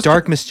 Like That's what I that was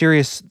dark,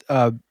 mysterious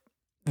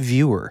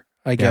viewer,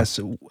 I guess.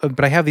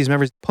 But I have these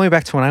memories pulling me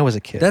back to when I was a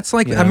kid. That's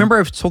like, you I know? remember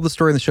I've told the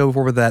story in the show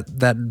before with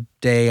that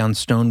day on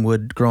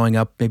Stonewood growing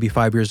up, maybe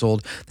 5 years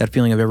old, that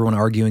feeling of everyone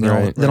arguing. And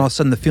all, Right. then all of a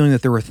sudden the feeling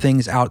that there were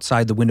things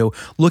outside the window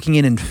looking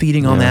in and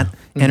feeding on that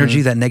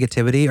energy, that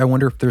negativity. I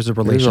wonder if there's a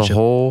There's relationship. a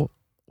whole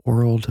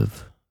world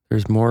of.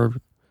 There's more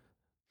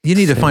You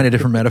need to find a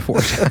different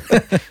metaphor.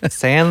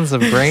 sands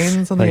of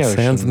brains on the like ocean.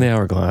 sands in the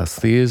hourglass.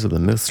 These are the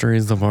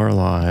mysteries of our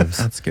lives.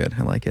 That's good.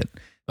 I like it.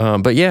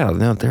 But yeah,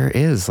 no, there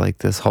is like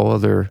this whole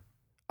other.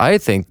 I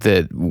think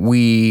that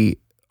we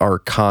are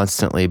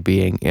constantly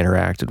being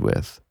interacted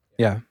with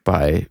Yeah.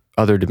 by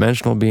other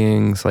dimensional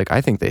beings. Like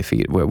I think they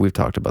feed. Well, we've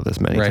talked about this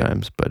many Right.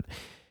 times, but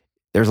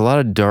there's a lot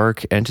of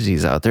dark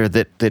entities out there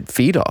that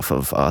feed off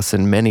of us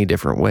in many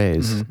different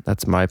ways.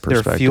 That's my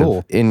perspective.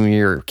 fuel. And when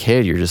you're a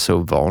kid, you're just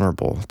so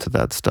vulnerable to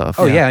that stuff.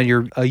 Oh yeah,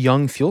 you're a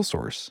young fuel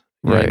source.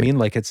 You know what I Right. mean?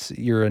 Like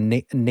you're a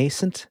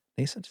nascent.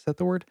 Nascent, is that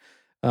the word?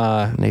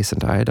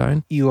 Nascent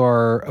iodine. You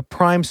are a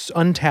prime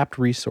untapped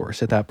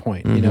resource at that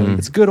point. You know, Mhm.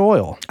 it's good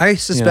oil. I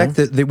suspect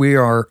that we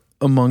are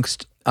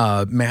amongst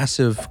a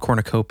massive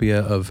cornucopia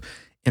of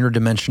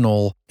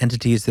interdimensional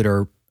entities that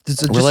are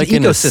it's We're just like an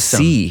in a ecosystem.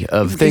 sea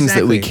of things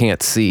that we Exactly.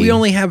 can't see. We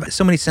only have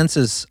so many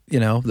senses, I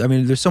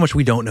mean, there's so much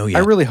we don't know yet.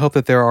 I really hope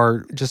that there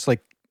are just like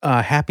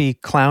happy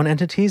clown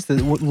entities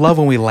that love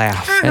when we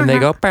laugh. And they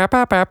go, pa,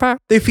 pa, pa, pa.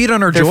 They feed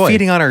on our They're joy.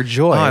 feeding on our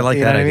joy. Oh, I like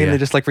You that know what I mean? idea. They're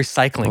just like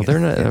recycling. Well, it. they're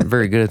not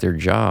very good at their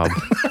job.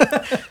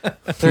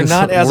 They're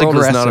not The as world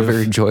aggressive. is not a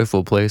very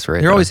joyful place right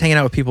They're now. always hanging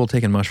out with people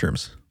taking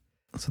mushrooms.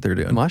 That's what they're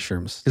doing.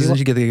 mushrooms. Doesn't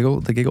you get the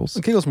giggles?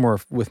 The giggles more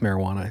with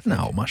marijuana, I think.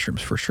 No,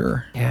 mushrooms for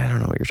sure. Yeah, I don't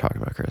know what you're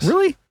talking about, Chris.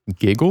 Really?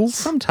 Giggles?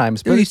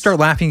 Sometimes, But but you start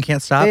laughing, you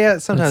can't stop. Yeah,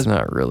 That's sometimes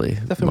not really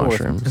Definitely more with-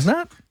 mushrooms. It's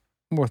not?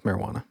 more with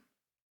marijuana.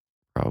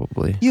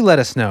 Probably. You let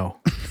us know.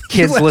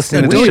 Kids let us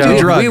listening know. to We the would do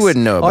show. drugs. We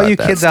wouldn't know about All you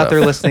that kids out there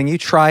stuff. listening, you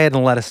try it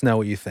and let us know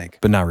what you think.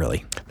 But not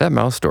really. That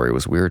mouse story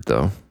was weird,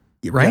 though.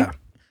 Right? Yeah.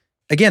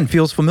 Again,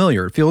 feels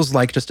familiar. It feels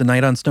like just a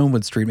night on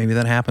Stonewood Street. Maybe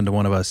that happened to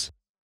one of us.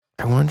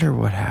 I wonder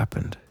what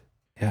happened.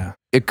 Yeah.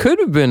 It could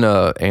have been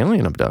a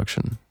alien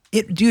abduction.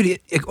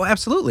 Well,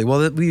 absolutely.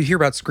 Well, we hear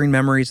about screen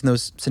memories and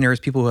those scenarios,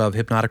 people who have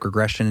hypnotic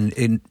regression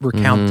and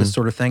recount this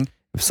sort of thing.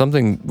 If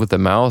something with the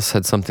mouse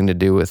had something to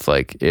do with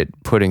like it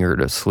putting her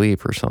to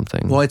sleep or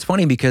something. Well, it's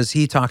funny because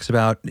he talks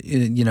about,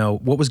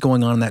 what was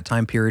going on in that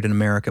time period in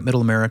America,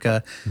 middle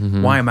America,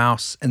 why a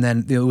mouse? And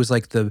then it was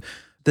like the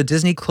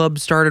Disney Club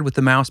started with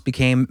the mouse,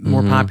 became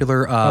more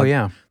popular. Oh,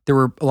 yeah. There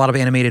were a lot of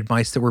animated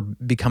mice that were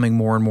becoming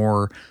more and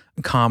more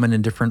common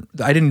and different.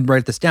 I didn't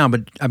write this down,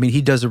 but I mean,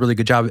 he does a really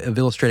good job of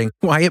illustrating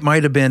why it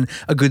might have been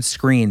a good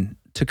screen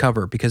to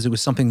cover because it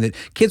was something that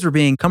kids were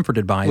being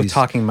comforted by. With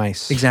talking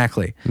mice.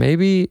 Exactly.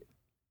 Maybe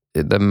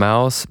the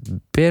mouse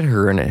bit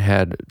her and it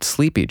had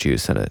sleepy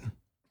juice in it.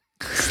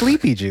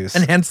 Sleepy juice.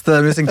 And hence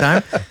the missing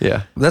time.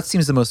 Yeah. That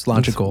seems the most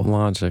logical.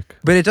 Logic.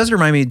 But it does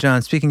remind me,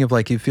 John, speaking of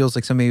like, it feels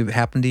like something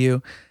happened to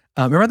you.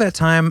 Remember that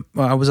time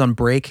I was on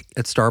break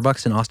at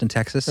Starbucks in Austin,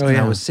 Texas? Oh, and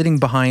I yeah. was sitting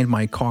behind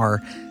my car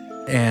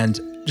and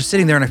just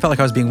sitting there and I felt like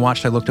I was being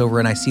watched. I looked over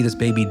and I see this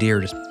baby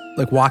deer just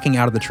like walking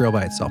out of the trail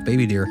by itself,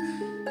 baby deer.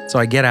 So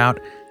I get out.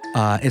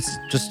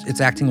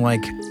 It's acting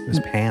like It was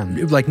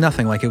Pan. like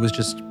nothing. Like it was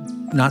just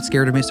not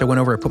scared of me. So I went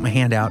over, I put my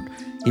hand out,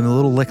 gave him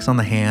little licks on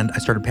the hand. I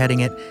started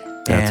petting it.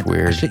 That's and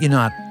weird. I shit you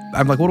not.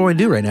 I'm like, what do I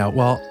do right now?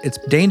 Well, it's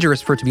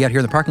dangerous for it to be out here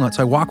in the parking lot.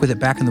 So I walk with it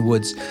back in the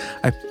woods.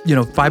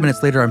 5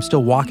 minutes later, I'm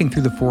still walking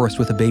through the forest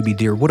with a baby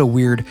deer. What a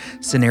weird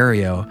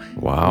scenario.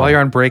 Wow. While you're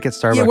on break at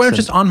Starbucks. Yeah, well, and-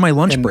 just on my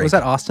lunch and break. Was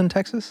that Austin,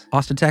 Texas?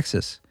 Austin,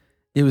 Texas?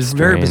 It was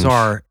very Strange.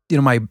 bizarre.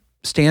 My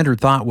standard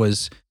thought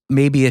was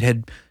maybe it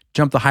had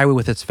jumped the highway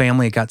with its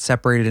family. It got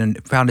separated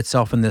and found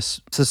itself in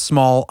this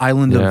small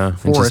island yeah.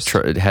 of It forest.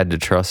 just it had to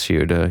trust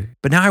you to.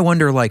 But now I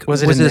wonder, like,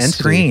 Was it was an it a entity?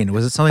 screen?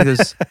 Was it something that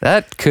was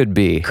That could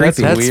be.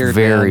 Creepy. That's Weird,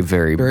 very, man.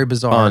 very, very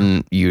bizarre?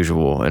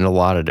 unusual in a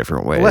lot of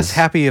different ways. Less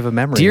happy of a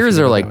memory. Deers if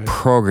you are know like that way.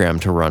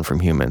 programmed to run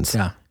from humans.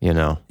 Yeah. You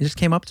know, It just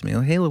came up to me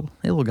like, hey,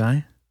 little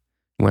guy.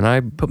 when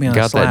I Put me on a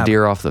got that slab.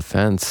 deer off the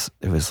fence,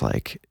 it was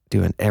like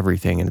doing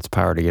everything in its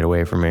power to get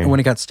away from me. And when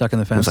he got stuck in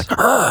the it fence, was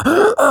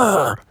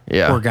like,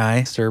 yeah. poor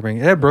guy. disturbing.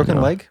 It had a broken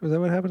No. leg? Was that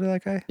what happened to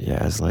that guy?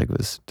 Yeah, his leg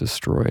was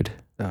destroyed.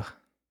 Ugh.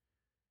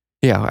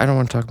 Yeah, I don't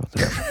want to talk about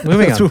that.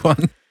 Moving Let's on. move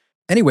on.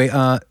 Anyway,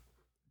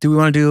 do we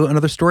want to do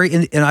another story?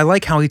 And I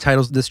like how he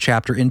titles this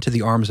chapter "Into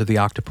the Arms of the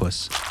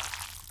Octopus."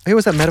 Hey,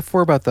 was that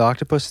metaphor about the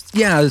octopus?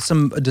 Yeah,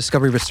 some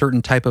discovery of a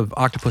certain type of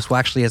octopus will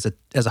actually, as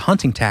a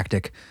hunting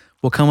tactic,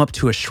 will come up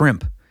to a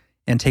shrimp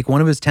and take one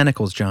of his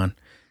tentacles, John,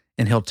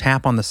 and he'll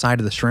tap on the side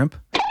of the shrimp.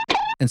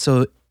 And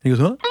so he goes,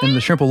 huh? And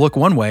the shrimp will look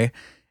one way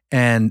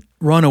and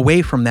run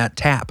away from that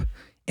tap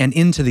and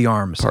into the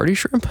arms, Party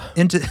shrimp?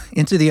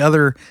 into the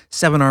other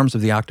 7 arms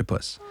of the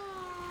octopus.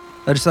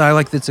 I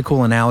like it's a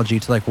cool analogy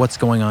to like what's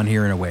going on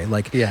here in a way,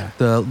 like Yeah.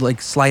 the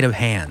like sleight of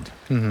hand,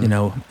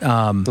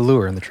 The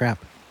lure and the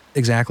trap.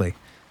 Exactly.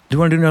 Do you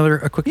want to do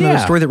another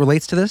Yeah. story that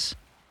relates to this?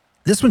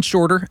 This one's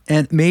shorter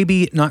and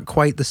maybe not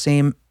quite the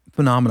same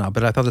phenomena,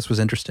 but I thought this was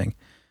interesting.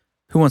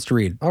 Who wants to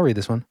read? I'll read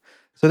this one.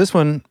 So this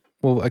one,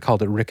 well, I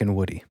called it Rick and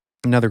Woody.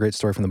 Another great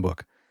story from the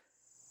book.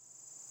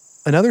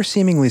 Another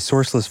seemingly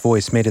sourceless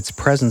voice made its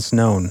presence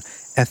known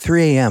at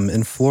 3 a.m.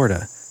 in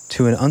Florida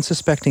to an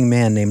unsuspecting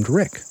man named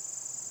Rick.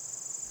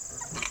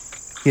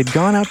 He had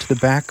gone out to the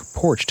back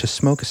porch to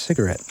smoke a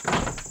cigarette.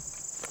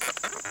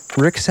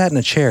 Rick sat in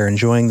a chair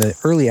enjoying the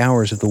early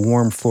hours of the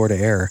warm Florida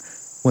air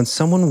when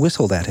someone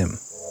whistled at him.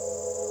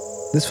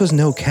 This was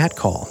no cat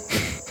call.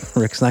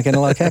 Rick's not getting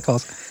a lot of cat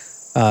calls.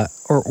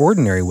 Or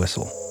ordinary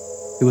whistle.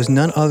 It was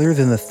none other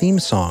than the theme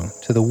song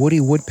to the Woody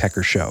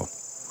Woodpecker Show.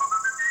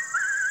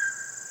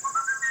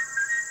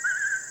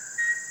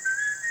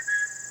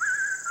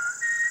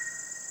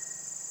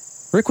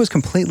 Rick was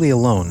completely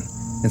alone,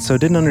 and so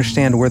didn't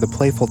understand where the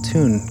playful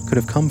tune could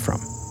have come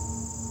from.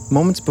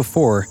 Moments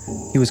before,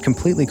 he was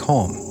completely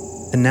calm,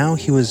 and now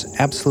he was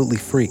absolutely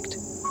freaked.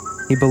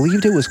 He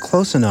believed it was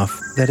close enough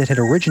that it had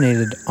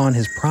originated on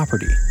his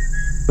property,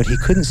 but he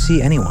couldn't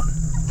see anyone.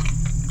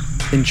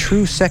 In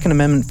true Second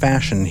Amendment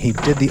fashion, he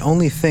did the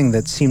only thing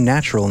that seemed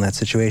natural in that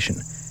situation.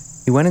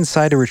 He went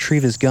inside to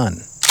retrieve his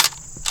gun.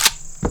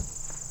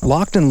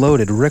 Locked and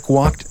loaded, Rick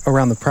walked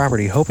around the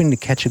property hoping to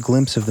catch a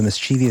glimpse of the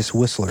mischievous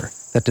whistler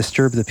that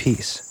disturbed the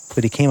peace,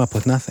 but he came up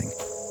with nothing.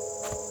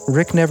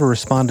 Rick never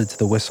responded to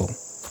the whistle.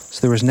 So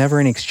there was never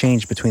any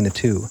exchange between the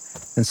two.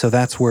 And so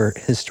that's where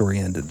his story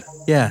ended.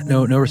 Yeah,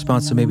 no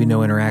response, so maybe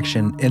no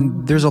interaction.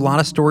 And there's a lot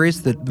of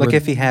stories that... Like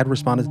if he had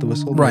responded to the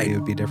whistle, Right. maybe it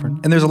would be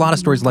different. And there's a lot of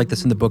stories like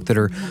this in the book that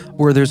are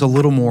where there's a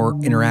little more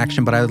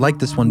interaction, but I like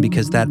this one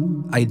because that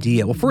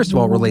idea, well, first of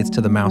all, relates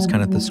to the mouse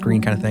kind of the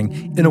screen kind of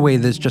thing in a way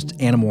that's just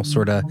animal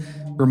sort of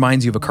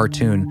reminds you of a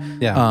cartoon.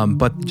 Yeah.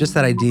 But just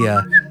that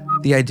idea,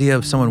 the idea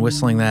of someone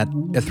whistling that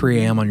at 3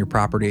 a.m. on your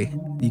property,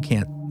 you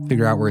can't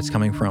figure out where it's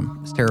coming from.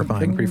 It's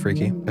terrifying. Pretty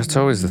freaky. It's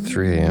always the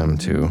 3 a.m.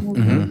 too.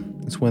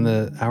 It's when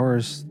the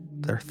hours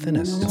are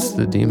thinnest. It's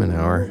the demon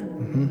hour.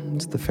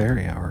 It's the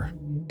fairy hour.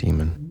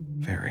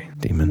 Demon. Fairy.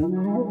 Demon.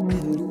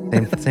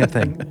 Same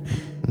thing.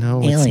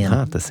 No, it's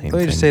not the same Let me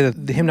thing. just say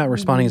that him not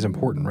responding is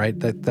important, right?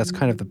 That's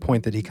kind of the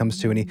point that he comes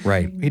to, and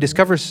he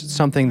discovers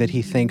something that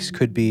he thinks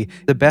could be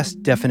the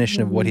best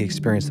definition of what he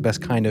experienced, the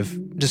best kind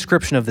of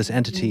description of this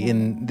entity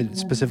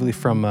specifically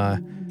from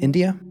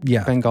India,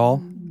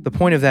 Bengal. The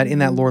point of that in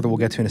that lore that we'll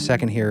get to in a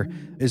second here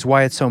is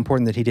why it's so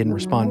important that he didn't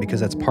respond, because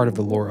that's part of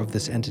the lore of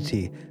this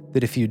entity,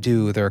 that if you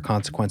do, there are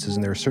consequences,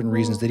 and there are certain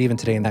reasons that even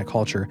today in that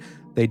culture,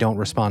 they don't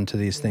respond to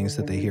these things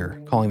that they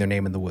hear, calling their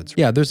name in the woods.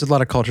 Yeah, there's a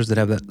lot of cultures that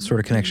have that sort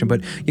of connection.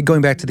 But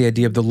going back to the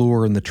idea of the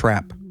lure and the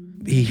trap,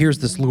 he hears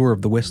this lure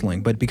of the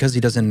whistling, but because he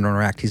doesn't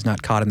interact, he's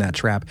not caught in that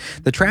trap.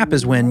 The trap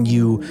is when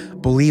you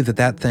believe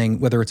that thing,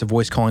 whether it's a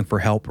voice calling for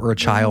help or a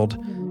child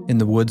in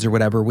the woods or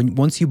whatever,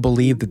 once you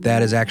believe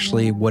that is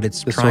actually what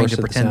it's trying source to of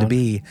the pretend to sound.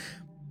 be,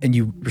 and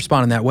you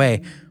respond in that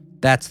way,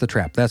 that's the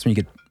trap. That's when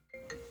you get...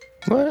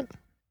 What?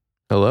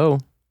 Hello?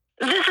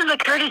 This is a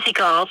courtesy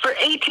call for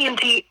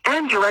AT&T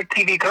and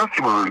DirecTV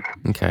customers.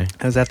 Okay.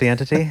 Is that the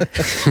entity?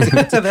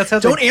 that's how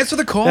Don't answer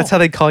the call! That's how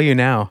they call you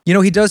now. You know,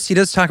 he does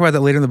talk about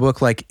that later in the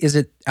book. Like, is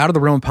it out of the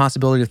realm of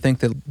possibility to think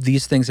that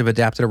these things have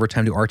adapted over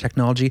time to our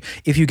technology?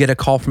 If you get a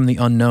call from the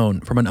unknown,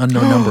 from an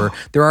unknown number,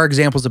 there are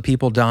examples of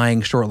people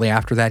dying shortly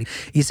after that.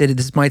 He said,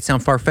 this might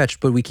sound far-fetched,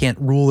 but we can't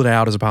rule it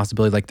out as a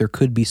possibility. Like, there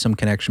could be some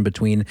connection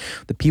between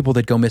the people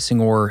that go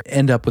missing or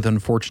end up with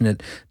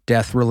unfortunate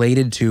death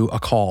related to a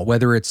call,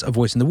 whether it's a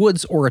voice in the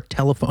woods or a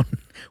telephone,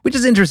 which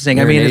is interesting.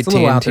 I mean, it's a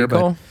little out there,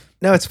 but...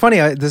 No, it's funny.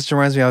 This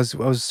reminds me. I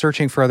was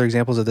searching for other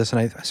examples of this, and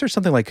I searched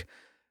something like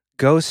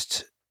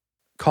ghost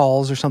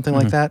calls or something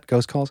like that.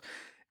 Ghost calls.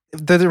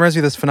 That reminds me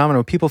of this phenomenon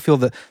where people feel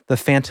the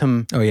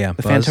phantom. Oh yeah,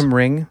 the buzz. phantom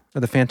ring or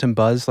the phantom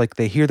buzz. Like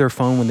they hear their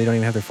phone when they don't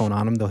even have their phone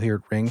on them. They'll hear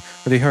it ring,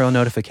 or they hear a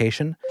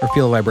notification, Or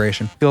feel a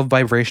vibration. feel a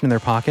vibration in their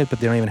pocket,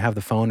 but they don't even have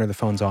the phone or the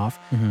phone's off.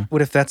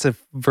 What if that's a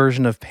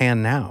version of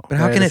Pan now? But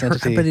how Right? can it This hurt?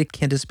 entity- But it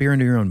can't disappear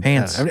into your own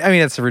pants. I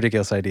mean, that's a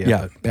ridiculous idea.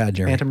 Yeah, but bad,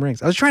 Jeremy. phantom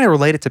rings. I was trying to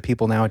relate it to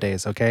people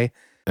nowadays. Okay.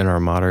 In our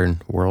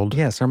modern world?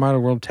 Yes, our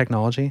modern world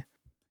technology.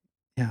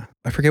 Yeah.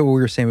 I forget what we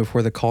were saying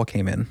before the call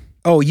came in.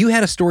 Oh, you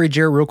had a story,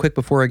 Jared, real quick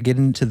before I get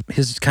into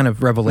his kind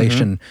of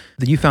revelation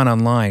that you found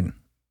online.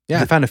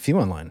 Yeah, I found a few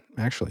online,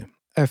 actually.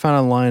 I found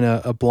online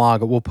a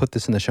blog. We'll put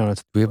this in the show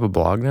notes Do we have a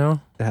blog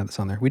now? to have this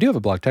on there. We do have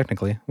a blog,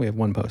 technically. We have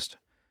one post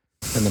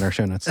and then our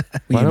show notes.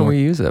 Why don't we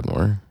use that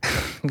more?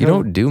 You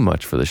don't do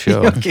much for the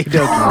show. Okay,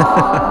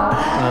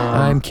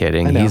 I'm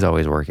kidding. I know. He's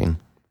always working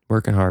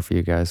hard for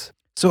you guys.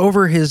 So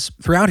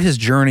throughout his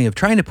journey of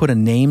trying to put a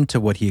name to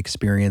what he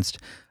experienced,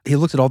 he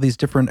looked at all these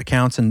different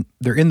accounts, and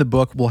they're in the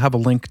book. We'll have a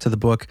link to the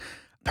book.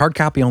 Hard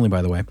copy only,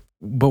 by the way,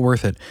 but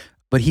worth it.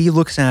 But he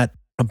looks at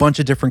a bunch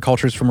of different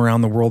cultures from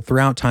around the world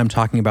throughout time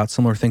talking about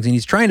similar things, and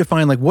he's trying to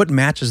find like what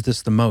matches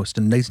this the most,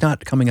 and he's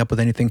not coming up with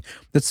anything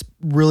that's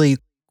really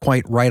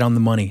quite right on the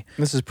money.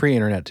 This is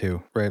pre-internet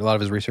too, right? A lot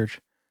of his research.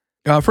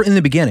 For in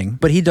the beginning,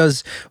 but he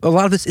does a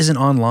lot of this isn't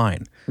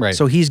online, Right.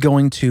 So he's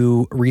going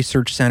to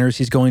research centers,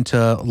 he's going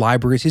to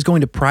libraries, he's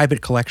going to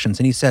private collections,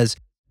 and he says,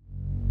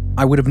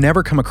 "I would have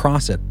never come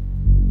across it."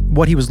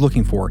 What he was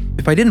looking for,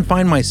 if I didn't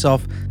find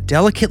myself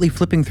delicately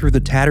flipping through the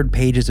tattered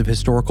pages of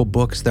historical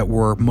books that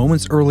were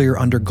moments earlier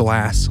under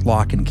glass,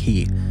 lock, and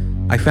key.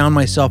 I found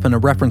myself in a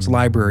reference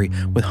library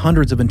with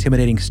hundreds of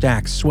intimidating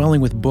stacks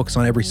swelling with books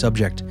on every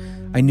subject.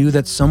 I knew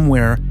that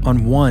somewhere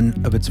on one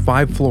of its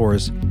 5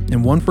 floors,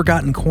 in one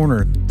forgotten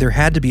corner, there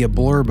had to be a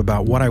blurb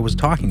about what I was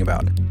talking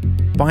about.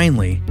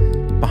 Finally,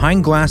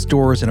 behind glass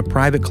doors in a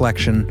private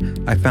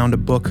collection, I found a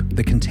book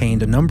that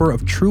contained a number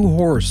of true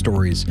horror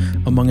stories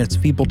among its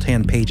feeble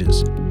tan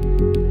pages.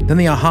 Then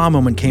the aha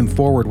moment came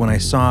forward when I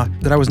saw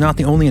that I was not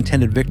the only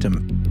intended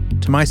victim.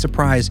 To my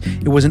surprise,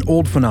 it was an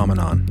old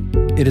phenomenon.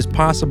 It is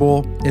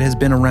possible it has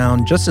been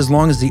around just as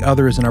long as the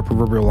others in our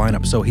proverbial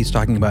lineup. So he's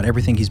talking about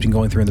everything he's been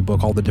going through in the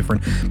book, all the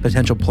different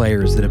potential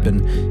players that have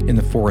been in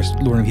the forest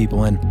luring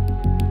people in.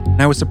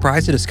 And I was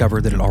surprised to discover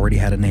that it already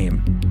had a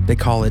name. They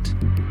call it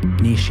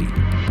Nishi.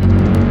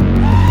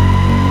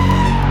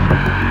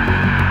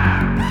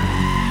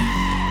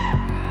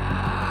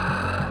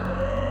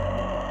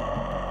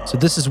 So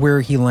this is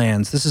where he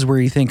lands. This is where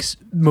he thinks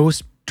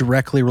most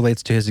directly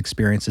relates to his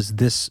experiences,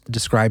 this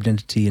described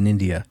entity in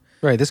India.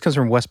 Right. This comes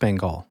from West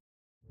Bengal.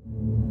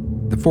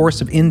 The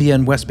forests of India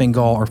and West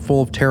Bengal are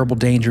full of terrible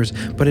dangers,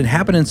 but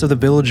inhabitants of the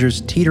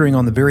villagers teetering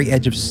on the very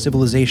edge of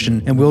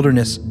civilization and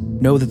wilderness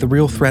know that the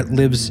real threat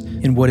lives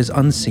in what is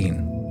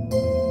unseen.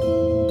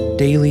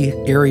 daily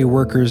area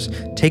workers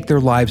take their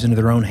lives into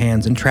their own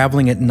hands, and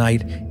traveling at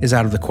night is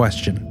out of the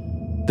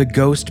question. The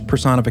ghost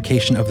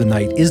personification of the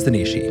night is the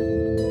Nishi,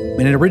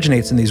 and it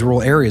originates in these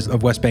rural areas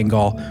of West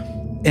Bengal.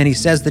 And he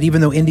says that even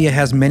though India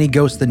has many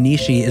ghosts, the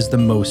Nishi is the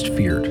most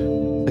feared.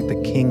 Like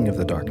the king of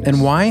the darkness.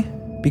 And why?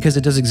 Because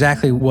it does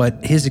exactly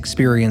what his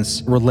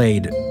experience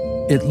relayed.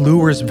 It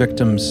lures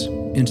victims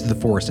into the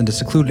forest, into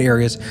secluded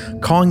areas,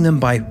 calling them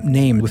by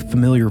name with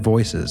familiar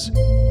voices.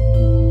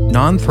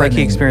 Non-threatening. Like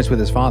he experienced with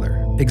his father.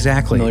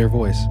 Exactly. Familiar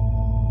voice.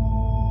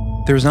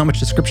 There's not much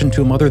description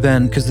to them other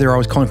than, because they're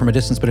always calling from a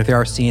distance, but if they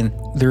are seen,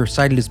 they're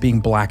cited as being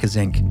black as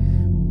ink,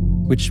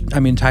 which, I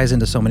mean, ties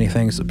into so many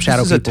things.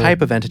 Shadow This is people. a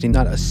type of entity,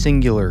 not a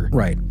singular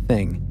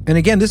thing. And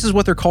again, this is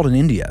what they're called in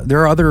India. There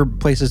are other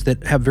places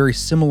that have very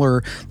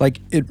similar, like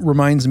it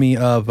reminds me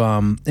of,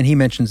 and he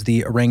mentions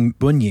the Orang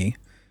Bunyi,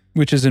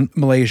 which is in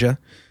Malaysia.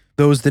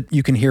 Those that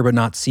you can hear but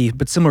not see,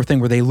 but similar thing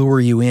where they lure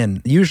you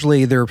in.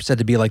 Usually they're said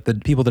to be like the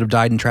people that have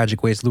died in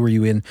tragic ways lure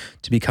you in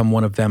to become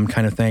one of them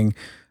kind of thing.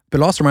 But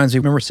it also reminds me,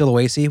 remember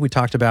Silowacy? We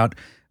talked about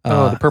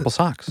The purple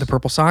socks. The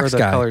purple socks or the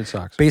guy. colored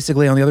socks.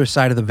 Basically, on the other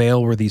side of the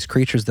veil were these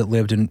creatures that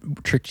lived and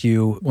tricked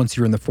you once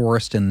you were in the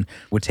forest and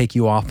would take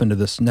you off into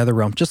this nether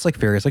realm, just like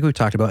fairies, like we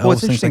talked about. What's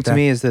elves, things interesting like to that.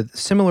 me is that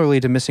similarly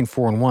to Missing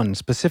 411,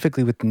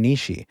 specifically with the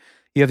Nishi,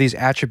 you have these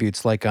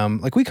attributes like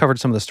we covered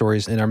some of the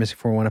stories in our Missing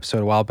 411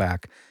 episode a while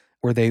back,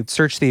 where they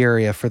search the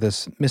area for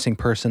this missing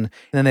person, and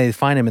then they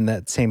find him in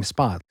that same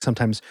spot,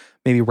 sometimes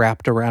maybe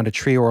wrapped around a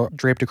tree or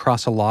draped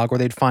across a log, or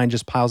they'd find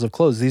just piles of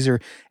clothes. These are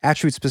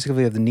attributes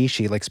specifically of the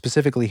Nishi, like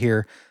specifically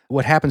here,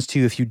 what happens to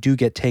you if you do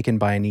get taken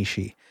by a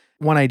Nishi.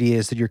 One idea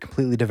is that you're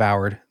completely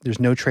devoured. There's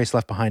no trace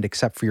left behind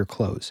except for your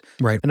clothes.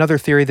 Right. Another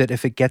theory that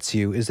if it gets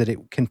you is that it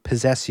can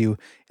possess you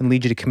and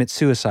lead you to commit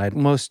suicide,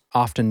 most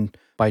often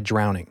by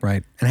drowning.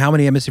 Right. And how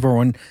many Missing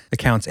 411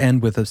 accounts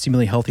end with a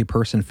seemingly healthy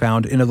person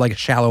found in like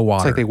shallow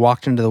water? It's like they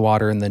walked into the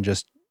water and then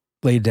just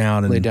laid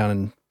down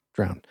and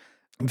drowned.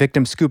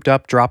 Victims scooped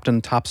up, dropped on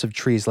tops of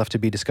trees, left to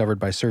be discovered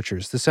by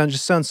searchers. This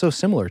just sounds so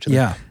similar to them.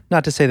 Yeah.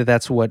 Not to say that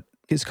that's what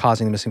is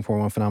causing the Missing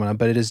 411 phenomenon,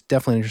 but it is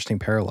definitely an interesting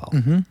parallel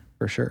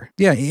for sure.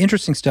 Yeah,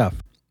 interesting stuff.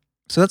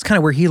 So that's kind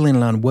of where he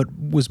landed on what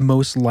was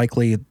most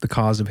likely the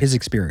cause of his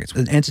experience.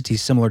 An entity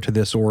similar to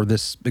this, or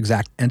this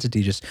exact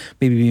entity, just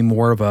maybe being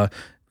more of a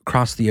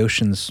across the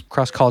oceans.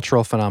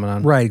 Cross-cultural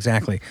phenomenon. Right,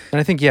 exactly.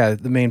 And I think, yeah,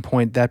 the main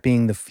point, that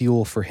being the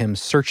fuel for him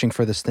searching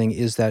for this thing,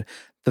 is that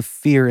the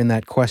fear in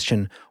that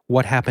question,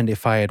 what happened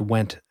if I had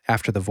went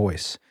after the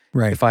voice?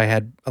 Right. If I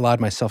had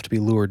allowed myself to be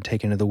lured,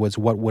 taken into the woods,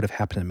 what would have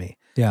happened to me?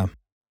 Yeah.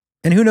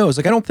 And who knows?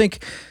 Like, I don't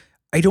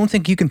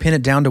think you can pin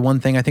it down to one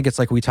thing. I think it's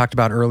like we talked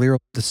about earlier,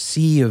 the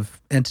sea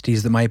of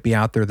entities that might be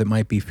out there that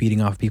might be feeding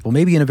off people,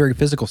 maybe in a very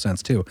physical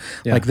sense too.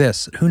 Yeah. Like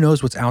this. Who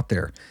knows what's out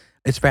there?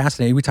 It's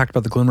fascinating. We talked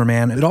about the Glimmer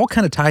Man. It all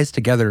kind of ties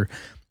together,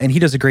 and he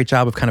does a great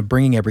job of kind of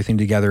bringing everything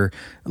together,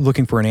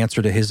 looking for an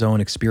answer to his own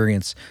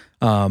experience.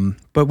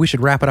 But we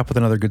should wrap it up with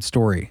another good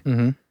story.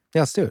 Mm-hmm.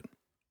 Yeah, let's do it.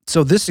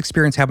 So this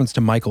experience happens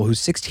to Michael,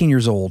 who's 16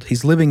 years old.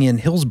 He's living in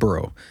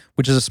Hillsborough,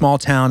 which is a small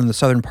town in the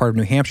southern part of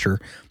New Hampshire,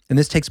 and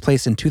this takes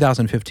place in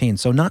 2015,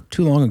 so not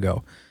too long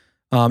ago.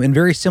 And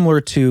very similar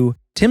to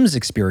Tim's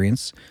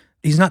experience,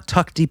 he's not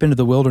tucked deep into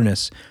the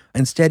wilderness.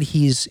 Instead,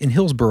 he's in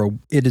Hillsborough.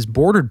 It is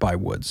bordered by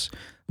woods,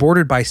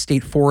 bordered by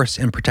state forests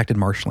and protected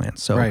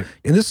marshlands. So, Right.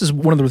 And this is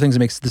one of the things that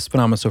makes this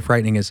phenomenon so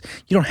frightening is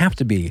you don't have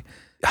to be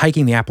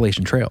hiking the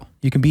Appalachian Trail.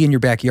 You can be in your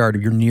backyard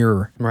if you're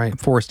near a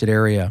forested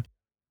area.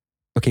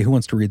 Okay, who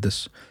wants to read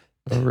this?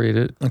 I'll read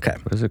it. Okay.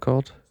 What is it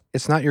called?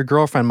 It's Not Your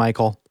Girlfriend,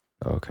 Michael.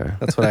 Okay.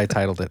 That's what I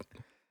titled it.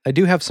 I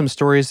do have some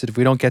stories that if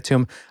we don't get to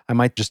them, I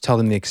might just tell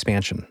them the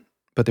expansion.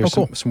 But there's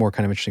some more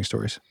kind of interesting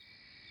stories.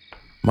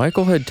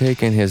 Michael had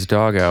taken his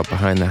dog out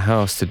behind the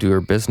house to do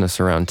her business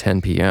around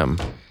 10 p.m.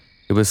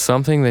 It was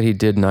something that he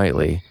did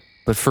nightly,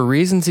 but for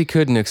reasons he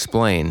couldn't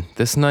explain,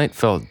 this night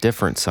felt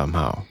different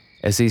somehow.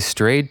 As he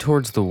strayed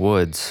towards the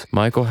woods,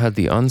 Michael had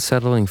the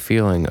unsettling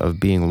feeling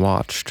of being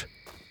watched.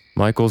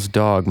 Michael's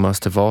dog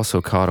must have also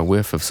caught a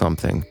whiff of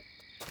something,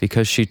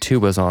 because she too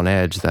was on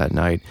edge that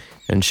night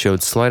and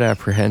showed slight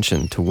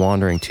apprehension to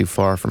wandering too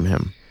far from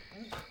him.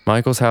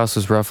 Michael's house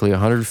was roughly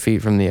 100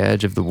 feet from the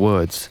edge of the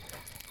woods.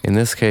 In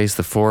this case,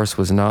 the forest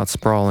was not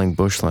sprawling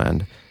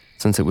bushland,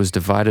 since it was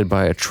divided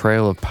by a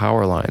trail of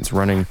power lines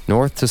running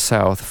north to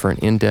south for an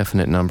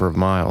indefinite number of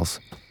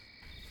miles.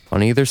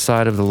 On either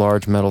side of the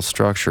large metal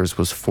structures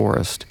was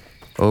forest,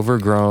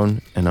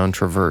 overgrown and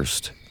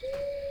untraversed.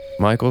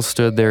 Michael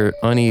stood there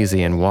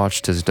uneasy and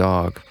watched his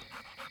dog.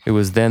 It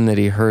was then that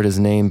he heard his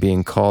name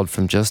being called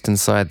from just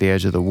inside the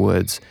edge of the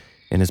woods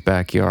in his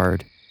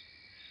backyard.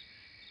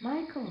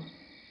 Michael!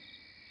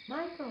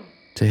 Michael!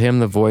 To him,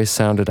 the voice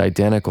sounded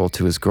identical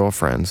to his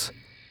girlfriend's.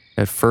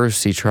 At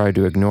first, he tried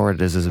to ignore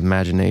it as his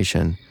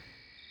imagination.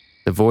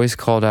 The voice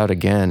called out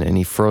again, and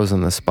he froze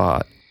on the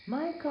spot.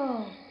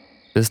 Michael!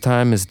 This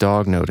time, his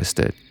dog noticed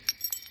it,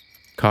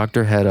 cocked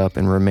her head up,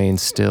 and remained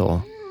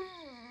still.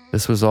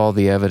 This was all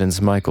the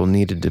evidence Michael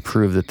needed to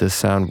prove that this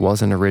sound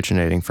wasn't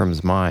originating from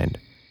his mind.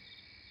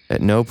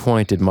 At no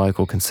point did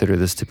Michael consider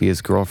this to be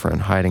his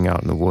girlfriend hiding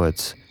out in the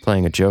woods,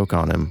 playing a joke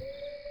on him.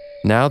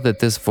 Now that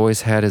this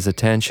voice had his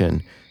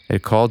attention,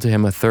 it called to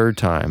him a third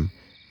time,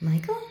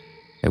 Michael?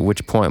 at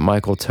which point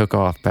Michael took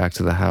off back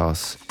to the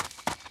house.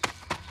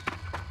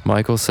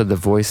 Michael said the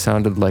voice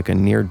sounded like a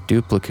near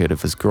duplicate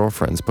of his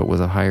girlfriend's, but with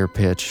a higher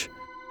pitch.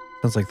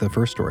 Sounds like the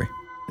first story.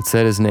 It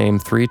said his name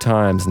 3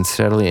 times and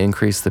steadily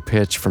increased the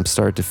pitch from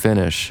start to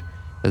finish,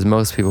 as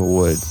most people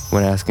would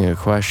when asking a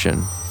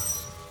question.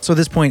 So at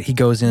this point, he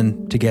goes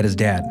in to get his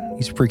dad.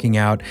 He's freaking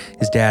out.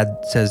 His dad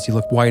says, "You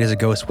look white as a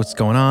ghost. What's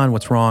going on?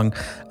 What's wrong?"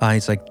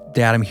 He's like,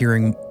 "Dad, I'm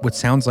hearing what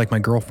sounds like my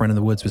girlfriend in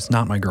the woods, but it's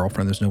not my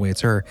girlfriend. There's no way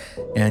it's her."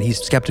 And he's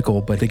skeptical,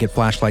 but they get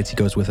flashlights. He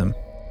goes with him.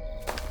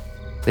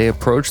 They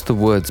approached the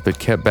woods but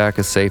kept back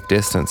a safe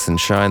distance and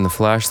shined the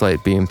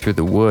flashlight beam through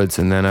the woods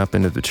and then up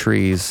into the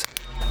trees.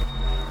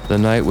 The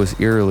night was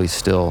eerily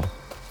still,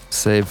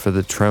 save for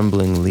the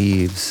trembling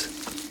leaves.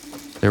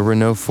 There were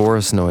no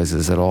forest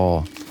noises at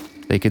all.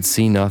 They could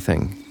see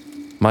nothing.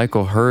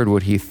 Michael heard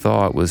what he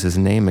thought was his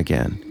name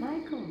again.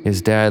 Michael?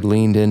 His dad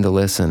leaned in to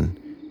listen,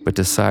 but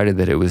decided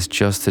that it was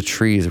just the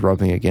trees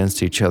rubbing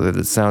against each other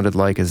that sounded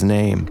like his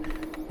name,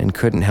 and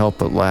couldn't help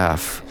but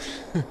laugh.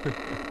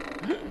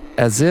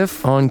 As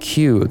if on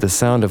cue, the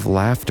sound of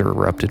laughter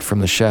erupted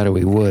from the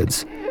shadowy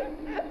woods.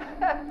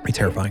 Pretty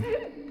terrifying.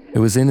 It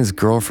was in his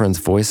girlfriend's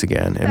voice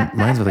again. It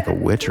reminds me of like a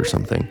witch or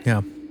something.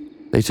 Yeah.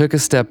 They took a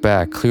step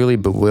back, clearly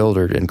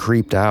bewildered and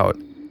creeped out,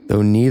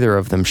 though neither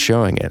of them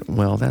showing it.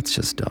 Well, that's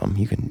just dumb.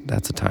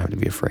 That's a time to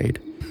be afraid.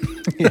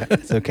 Yeah,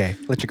 it's okay.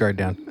 Let your guard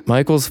down.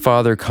 Michael's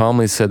father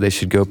calmly said they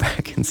should go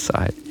back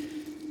inside.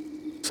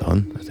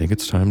 Son, I think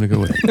it's time to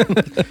go in.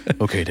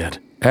 Okay, Dad.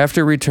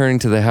 After returning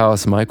to the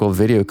house, Michael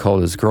video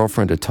called his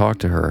girlfriend to talk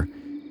to her.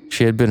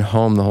 She had been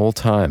home the whole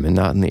time and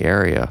not in the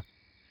area.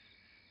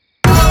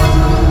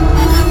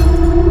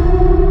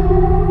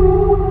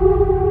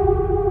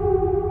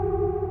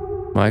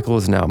 Michael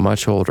is now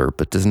much older,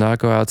 but does not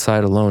go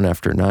outside alone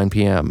after 9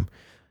 p.m.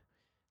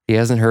 He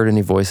hasn't heard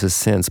any voices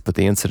since, but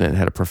the incident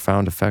had a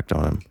profound effect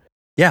on him.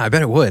 Yeah, I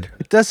bet it would.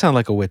 It does sound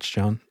like a witch,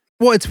 John.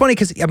 Well, it's funny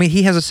because, I mean,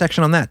 he has a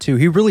section on that too.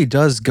 He really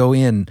does go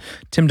in,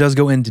 Tim does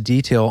go into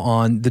detail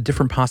on the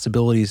different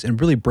possibilities and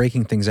really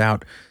breaking things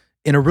out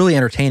in a really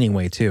entertaining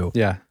way too.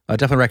 Yeah. I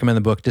definitely recommend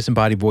the book,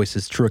 Disembodied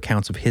Voices, True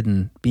Accounts of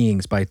Hidden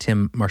Beings by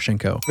Tim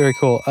Marchenko. Very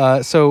cool.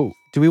 So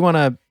do we want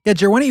to... Yeah,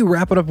 Jared, why don't you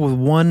wrap it up with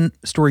one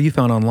story you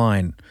found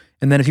online?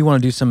 And then if you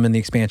want to do some in the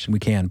expansion, we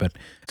can. But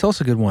tell us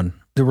a good one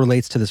that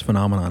relates to this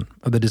phenomenon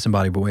of the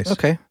disembodied voice.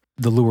 Okay.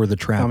 The lure, the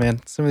trap. Oh, man.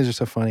 Some of these are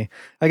so funny.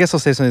 I guess I'll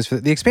save some of these for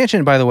the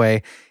expansion, by the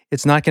way.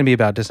 It's not going to be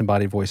about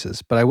disembodied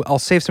voices, but I'll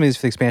save some of these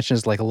for the expansion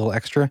as like a little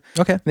extra.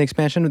 Okay. In the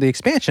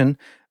expansion,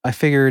 I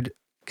figured,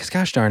 because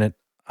gosh darn it,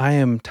 I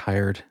am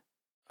tired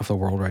of the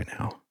world right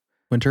now.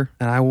 Winter?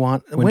 And I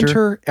want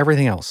winter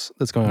everything else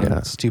that's going on in Yeah.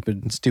 this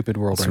stupid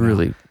world It's right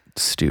really now.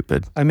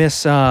 stupid. I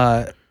miss,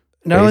 not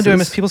only do I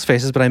miss Faces? people's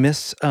faces, but I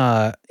miss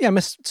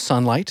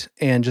sunlight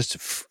and just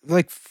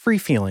like free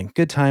feeling,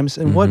 good times.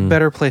 And what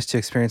better place to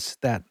experience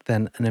that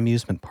than an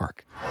amusement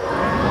park?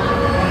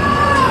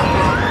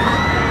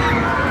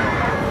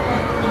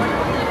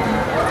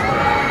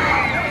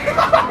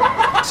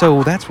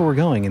 So that's where we're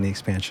going in the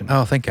expansion.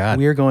 Oh, thank God.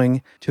 We are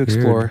going to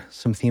explore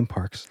some theme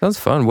parks. Sounds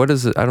fun. What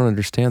is it? I don't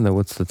understand though.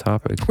 What's the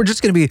topic? We're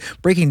just going to be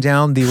breaking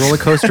down the roller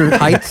coaster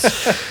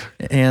heights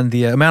and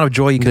the amount of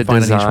joy you can The find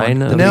in each design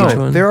one. of No, each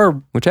one? there are.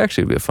 Which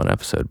actually would be a fun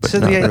episode, but So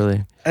not the-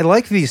 really. I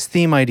like these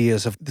theme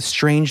ideas of the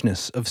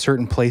strangeness of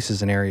certain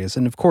places and areas,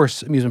 and of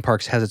course, amusement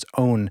parks has its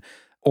own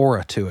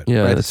aura to it.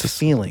 Yeah, right? it's It's a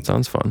feeling.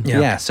 Sounds fun.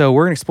 Yeah. So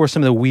we're gonna explore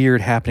some of the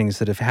weird happenings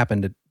that have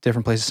happened at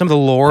different places. Some of the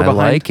lore I behind.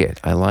 like it.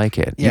 I like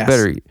it. Yes. You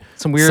better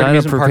Some weird sign up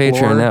amusement for park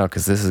Patreon lore. now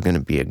because this is going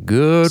to be a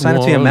good Sign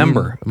one. up to be a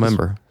member. A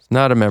member.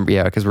 Not a member,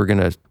 yeah, because we're going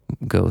to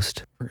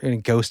ghost. We're gonna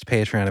ghost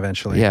Patreon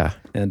eventually. Yeah.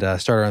 And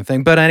start our own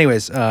thing. But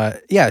anyways,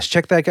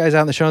 check that guys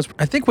out in the show notes.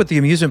 I think with the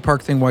amusement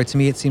park thing, why to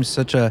me it seems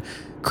such a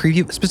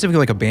creepy, specifically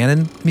like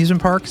abandoned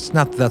amusement parks.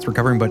 Not that that's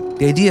recovering, but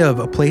the idea of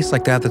a place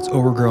like that that's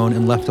overgrown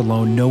and left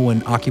alone, no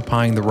one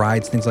occupying the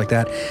rides, things like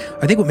that.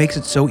 I think what makes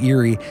it so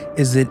eerie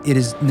is that it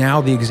is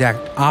now the exact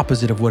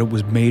opposite of what it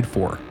was made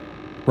for.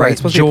 Right? It's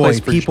supposed to be a Joy, place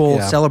for- people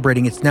yeah.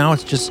 celebrating. It's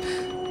just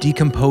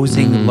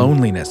decomposing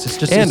loneliness. It's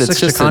just And it's it's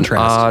such just a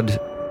contrast. an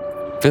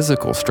odd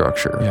physical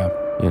structure. Yeah.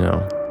 You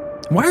know,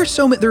 Why are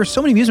there are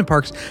so many amusement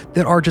parks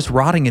that are just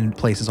rotting in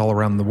places all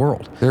around the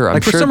world? I'm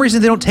Like for sure- some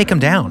reason they don't take them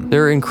down.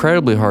 they're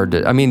incredibly hard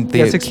to. I mean,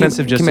 Yeah, it's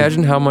expensive Can just you to-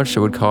 imagine how much it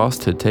would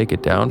cost to take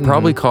it down?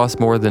 Probably cost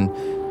more than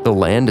the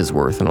land is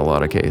worth in a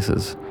lot of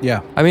cases.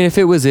 Yeah. I mean, if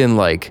it was in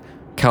like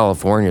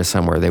California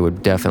somewhere, they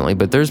would definitely.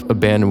 But there's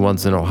abandoned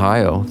ones in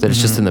Ohio that it's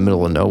just in the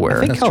middle of nowhere. I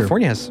think That's true.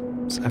 California has.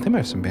 I think I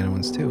have some abandoned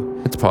ones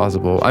too. It's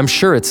possible. I'm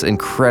sure it's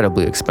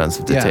incredibly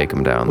expensive to take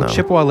them down, Well, though.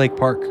 Chippewa Lake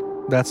Park.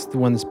 That's the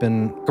one that's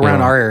been around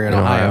Yeah, our area in in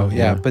Ohio. Ohio,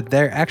 Yeah. yeah. But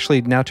they're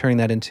actually now turning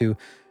that into.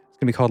 It's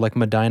gonna be called like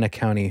Medina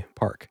County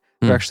Park.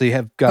 They Hmm. actually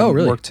have got Oh,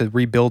 really? work to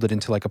rebuild it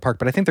into like a park.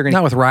 But I think they're gonna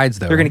Not with rides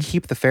though. they're gonna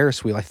keep the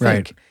Ferris wheel. I think.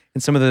 Right.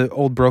 And some of the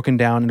old broken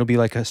down. It'll be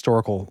like a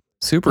historical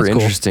Super That's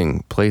cool.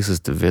 interesting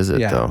places to visit,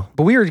 though.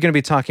 But we are going to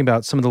be talking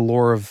about some of the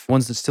lore of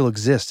ones that still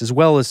exist, as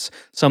well as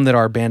some that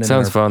are abandoned.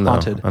 Sounds and are fun,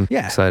 haunted. though. I'm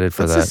excited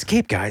for Let's that.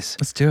 escape, guys.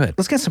 Let's do it.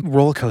 Let's get some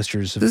roller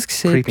coasters. Of Let's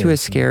escape to a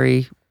creepiness.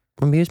 scary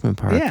amusement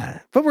park. Yeah,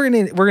 but we're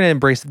gonna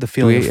embrace the Do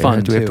feeling we, of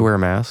fun. do we have to too. wear a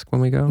mask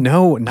when we go?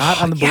 No, not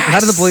on the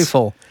not in the yes. Belief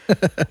Hole.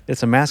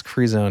 It's a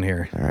mask-free zone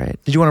here. All right.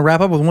 Did you want to wrap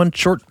up with one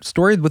short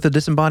story with a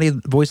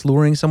disembodied voice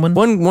luring someone?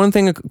 One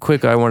thing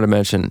quick I wanted to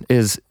mention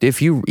is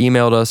if you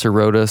emailed us or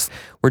wrote us,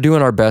 we're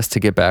doing our best to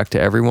get back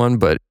to everyone,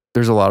 but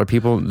there's a lot of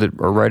people that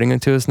are writing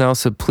into us now,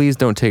 so please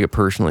don't take it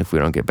personally if we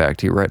don't get back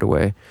to you right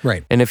away.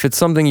 Right. And if it's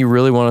something you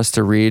really want us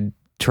to read,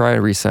 try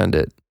and resend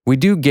it. We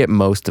do get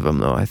most of them,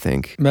 though, I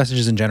think.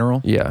 Messages in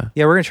general? Yeah.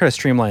 Yeah, we're gonna try to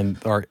streamline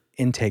our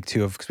intake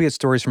too, because we get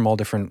stories from all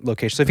different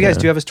locations. So if you guys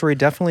do have a story,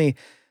 definitely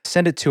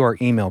send it to our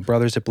email,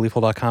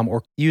 brothers@belieful.com,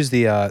 or use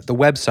the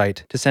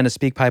website to send a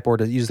speak pipe or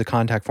to use the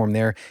contact form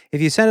there.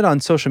 If you send it on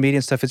social media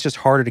and stuff, it's just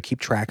harder to keep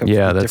track of.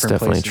 Yeah, the that's different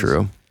definitely places.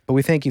 true. But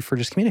we thank you for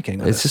just communicating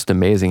with It's us. just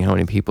amazing how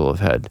many people have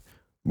had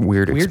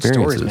weird experiences.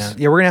 stories, man.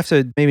 Yeah, we're gonna have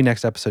to maybe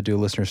next episode do a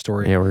listener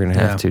story. Yeah, we're going to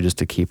Yeah. have to just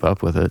to keep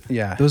up with it.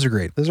 Yeah, Those are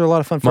great. those are a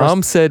lot of fun for us.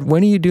 Mom said,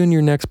 when are you doing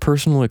your next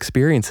personal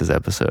experiences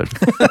episode?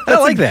 I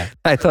like that.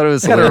 I thought it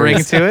was Got a ring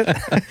hilarious. to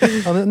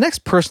it. On the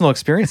next personal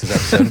experiences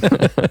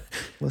episode,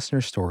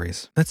 listener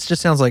stories. That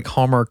just sounds like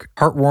Hallmark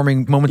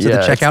heartwarming moments Yeah,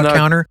 at the it's checkout not-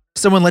 counter.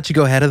 Someone let you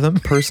go ahead of them.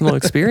 Personal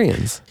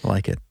experience. I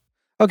like it.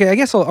 Okay, I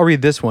guess I'll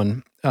read this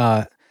one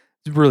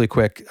really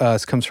quick.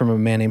 This comes from a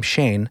man named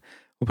Shane.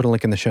 We'll put a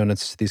link in the show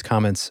notes to these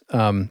comments.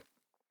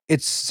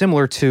 It's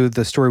similar to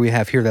the story we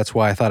have here. That's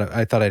why I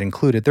thought I'd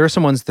include it. There are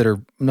some ones that are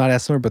not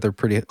as similar, but they're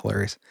pretty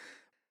hilarious.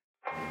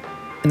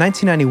 In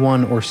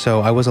 1991 or so,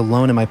 I was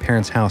alone in my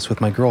parents' house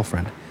with my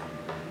girlfriend.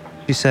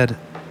 She said,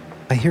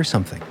 "I hear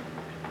something."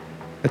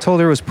 I told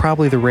her it was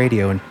probably the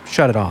radio and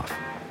shut it off.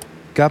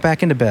 Got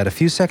back into bed. A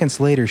few seconds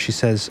later, she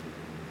says,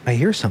 "I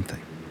hear something."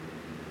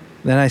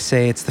 Then I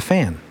say, "It's the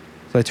fan."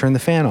 So I turn the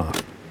fan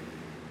off.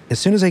 As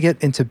soon as I get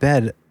into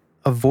bed,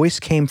 a voice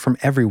came from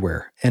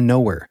everywhere and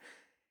nowhere.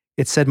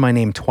 It said my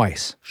name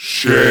twice.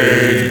 Shane.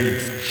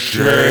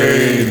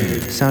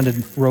 It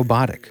sounded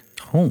robotic.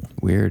 Oh,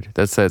 Weird.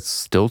 That's that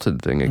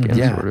stilted thing again,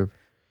 Yeah. sort of.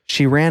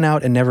 She ran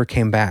out and never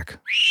came back.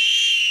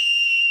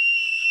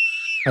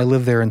 I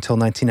lived there until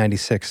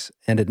 1996,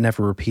 and it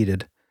never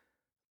repeated.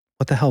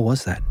 What the hell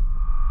was that?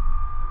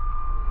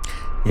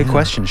 Good Yeah.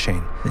 question,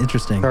 Shane.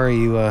 interesting. Sorry,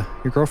 your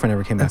girlfriend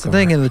never came back. That's the over.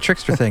 thing, and the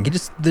trickster thing. They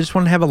just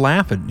want to have a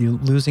laugh at you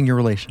losing your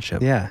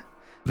relationship. Yeah.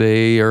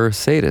 They are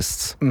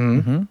sadists.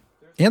 Mm-hmm.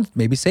 And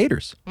maybe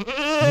satyrs.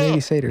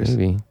 Maybe satyrs.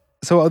 Maybe.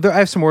 So I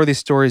have some more of these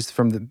stories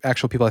from the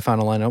actual people I found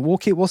online.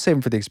 We'll save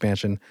them for the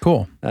expansion.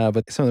 Cool.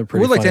 But some of them are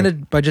pretty. We'd like to funny.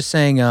 end it by just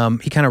saying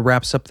he kind of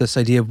wraps up this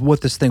idea of what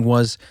this thing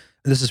was.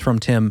 This is from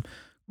Tim.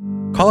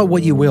 Call it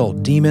what you will,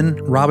 demon,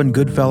 Robin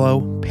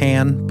Goodfellow,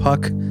 Pan,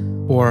 Puck,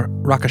 or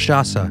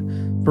Rakshasa.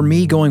 For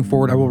me, going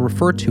forward, I will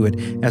refer to it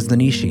as the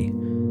Nishi.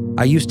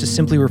 I used to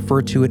simply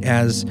refer to it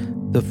as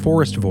the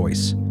forest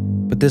voice,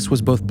 but this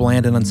was both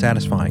bland and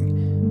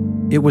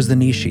unsatisfying. It was the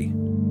Nishi,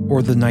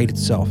 or the night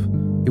itself.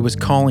 It was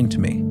calling to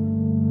me.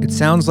 It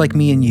sounds like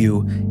me and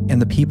you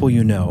and the people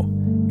you know.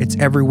 It's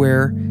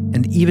everywhere,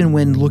 and even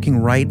when looking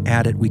right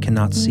at it, we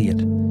cannot see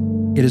it.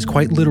 It is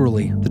quite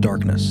literally the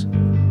darkness.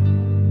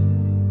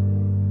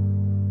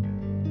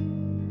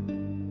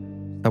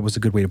 That was a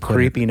good way to put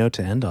Creepy note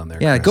to end on there.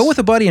 it. Yeah, Chris. go with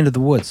a buddy into the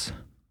woods.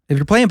 If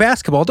you're playing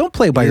basketball, don't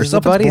play by Use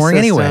yourself. the It's buddy boring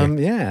system.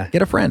 anyway. Yeah.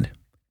 Get a friend.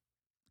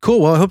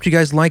 Cool. Well, I hope you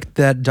guys liked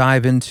that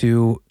dive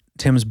into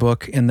Tim's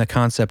book and the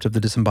concept of the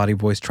disembodied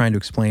voice, trying to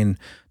explain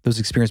those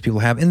experiences people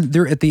have. And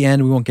there at the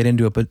end, we won't get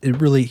into it, but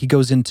it really, he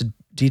goes into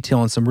detail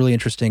on some really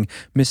interesting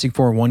missing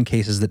 411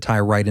 cases that tie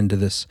right into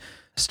this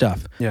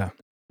stuff. Yeah.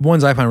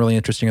 Ones I find really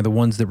interesting are the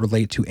ones that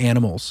relate to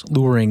animals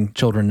luring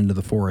children into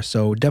the forest.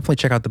 So definitely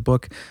check out the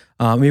book.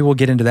 Maybe we'll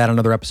get into that in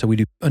another episode. We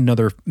do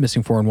another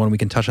missing 411. We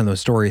can touch on those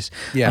stories.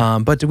 Yeah.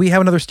 But do we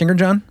have another stinger,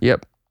 John?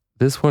 Yep.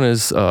 This one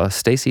is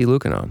Stacy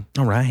Lucanon,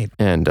 All right.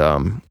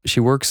 and she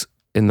works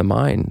in the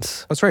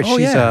mines. That's right. Oh,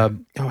 She's yeah.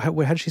 how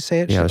did she say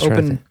it? Yeah, I She's was trying to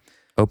open think.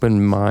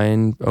 Open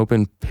mine,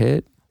 open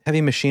pit.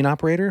 heavy machine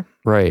operator.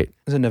 Right.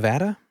 Is it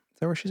Nevada? Is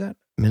that where she's at?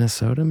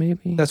 Minnesota,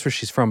 maybe? That's where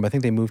she's from. I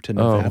think they moved to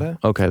Nevada.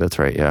 Oh, okay, that's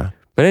right, yeah.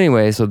 But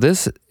anyway, so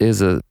this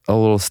is a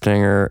little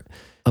stinger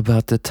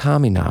about the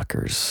Tommy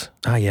Knockers.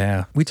 Oh,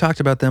 yeah. We talked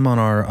about them on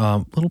our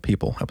Little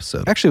People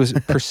episode. Actually, it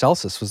was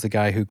Paracelsus was the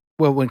guy who,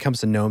 well, when it comes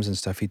to gnomes and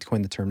stuff, he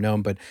coined the term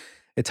gnome, but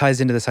it ties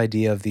into this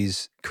idea of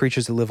these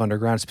creatures that live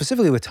underground,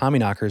 specifically with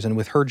Tommyknockers and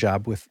with her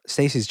job, with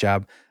Stacy's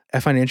job. I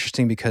find it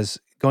interesting because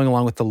going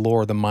along with the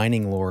lore, the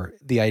mining lore,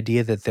 the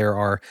idea that there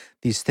are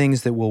these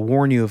things that will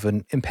warn you of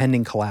an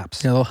impending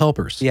collapse. Yeah, little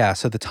helpers. Yeah,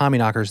 so the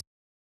Tommyknockers,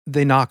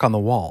 they knock on the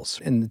walls.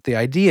 And the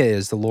idea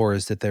is, the lore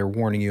is that they're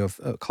warning you of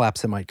a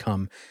collapse that might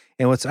come.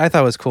 And what I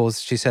thought was cool is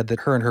she said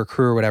that her and her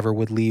crew or whatever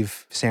would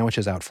leave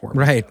sandwiches out for them.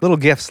 Right. Little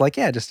gifts like,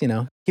 yeah, just,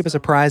 keep us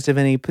apprised of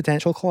any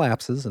potential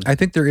collapses. And I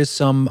think there is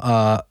some,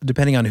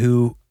 depending on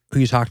who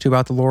you talk to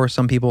about the lore,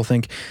 some people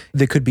think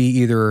they could be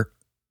either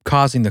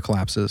causing the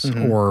collapses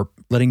Mhm. or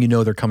letting you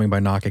know they're coming by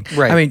knocking.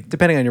 Right. I mean,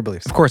 depending on your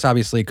beliefs. of course,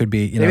 obviously, it could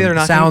be, Maybe they're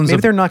knocking. sounds Maybe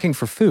of, they're knocking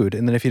for food,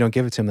 and then if you don't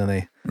give it to them, then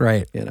they,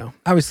 right.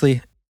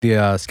 Obviously,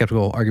 the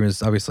skeptical argument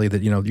is obviously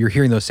that, you're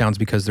hearing those sounds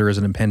because there is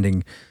an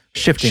impending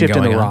shift shift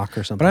in going the on. rock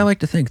or something. But I like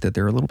to think that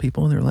there are little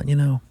people and they're letting you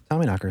know.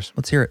 Tommy knockers.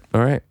 Let's hear it.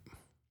 All right.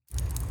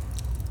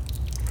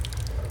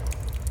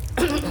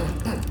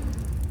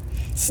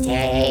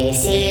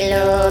 Stacy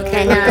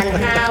Lucanon,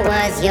 how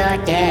was your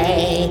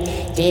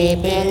day? Deep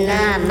in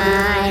the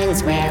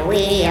mines where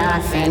we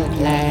often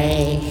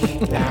play.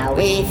 Now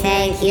we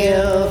thank you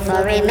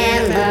for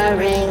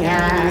remembering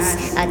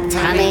us. A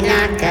Tommy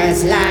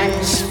Knocker's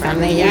lunch from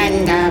the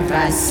end of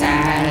a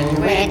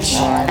sandwich.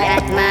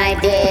 That, my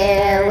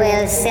dear,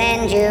 will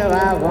send you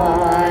a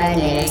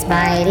warning.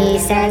 Spidey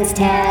sense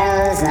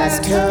tells us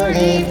to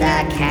leave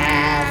the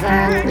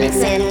cavern.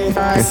 Listen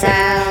for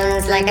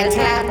sounds like a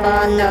tap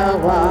on the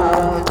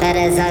wall. That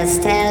is us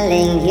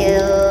telling you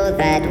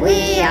that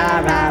we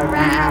are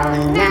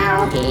around.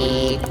 Now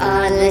keep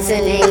on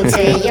listening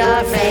to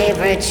your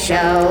favorite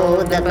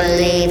show. The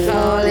belief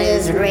all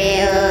is real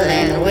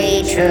and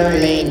we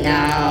truly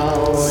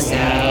know.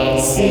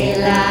 Stacy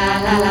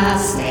la la la,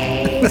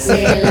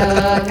 Stacy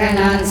looking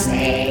on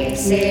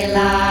Stacy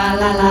la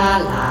la la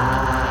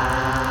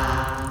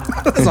la.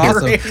 That's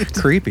awesome.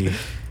 Creepy.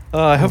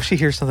 I hope she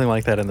hears something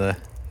like that in the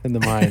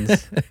mines.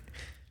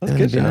 That's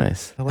good, That'd be John.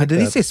 nice. I like Did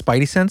he that. say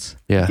Spidey sense?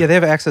 Yeah. Yeah, they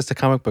have access to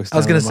comic books. I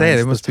was down in gonna the say, mines,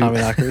 they those must be- Tommy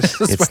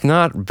knockers. It's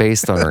not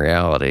based on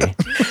reality.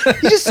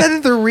 You just said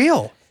that they're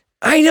real.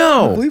 I The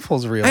know. belief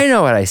hole's real. I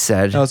know what I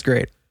said. That was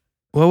great.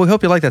 Well, we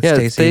hope you like that, Yeah,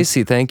 Stacy.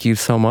 Stacy, thank you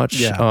so much.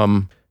 Yeah.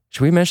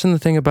 Should we mention the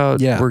thing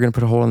about Yeah. we're going to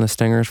put a hole in the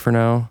stingers for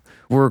now?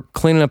 We're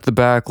cleaning up the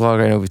backlog.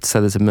 I know we've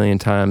said this a million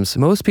times.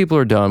 Most people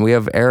are done. We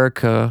have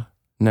Erica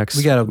next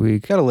We got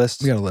week. Got a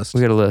list. We got a list. We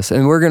got a list.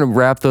 And we're going to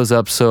wrap those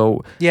up.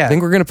 So Yeah. I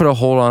think we're going to put a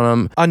hold on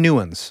them, On new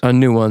ones. on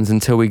new ones,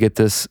 until we get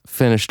this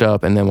finished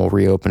up, and then we'll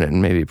reopen it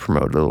and maybe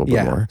promote it a little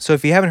bit more. So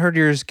if you haven't heard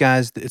yours,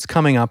 guys, it's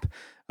coming up.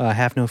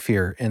 Have no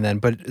fear. And then,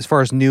 but as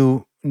far as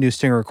new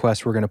stinger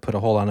requests, we're going to put a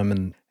hold on them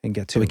and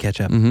get to. So we catch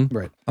up. Mm-hmm.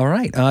 Right. All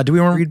right. Do we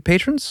want to read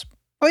patrons?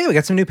 Oh yeah, we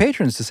got some new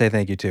patrons to say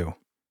thank you to.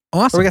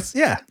 Awesome. Or we got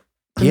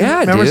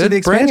Yeah, members dude. of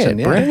the Bring expansion.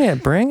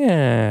 it. Bring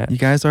it. You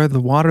guys are the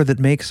water that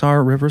makes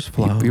our rivers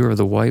flow. You are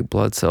the white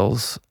blood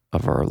cells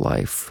of our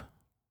life.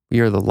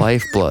 You are the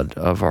lifeblood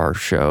of our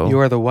show. You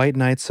are the white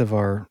knights of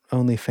our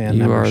OnlyFans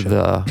You are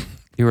membership.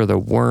 you are the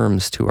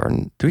worms to our.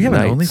 Do we have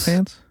an nights.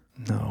 OnlyFans?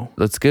 No.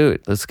 Let's do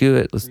it. Let's do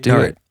it. Let's do All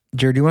it. right.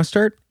 Jared, do you want to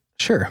start?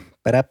 Sure.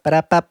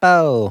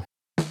 Ba-da-ba-da-ba-bo.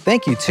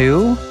 Thank you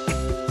to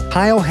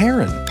Kyle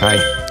Heron, Hi.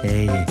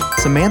 Hey.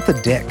 Samantha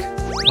Dick,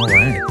 All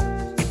right.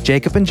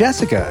 Jacob and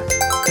Jessica,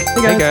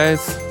 Hey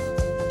guys.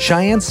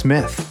 Cheyenne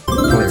Smith,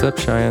 What's up,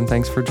 Cheyenne?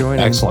 Thanks for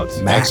joining. Excellent.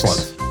 Max,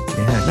 Excellent.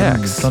 Yeah.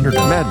 Max.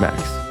 Thunderdome. Mad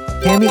Max.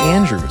 Tammy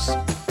Andrews,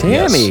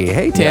 Tammy. Yes.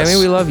 Hey, Tammy. Yes.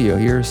 We love you.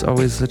 You're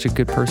always such a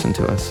good person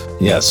to us.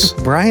 Yes.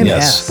 Brian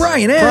Yes. S.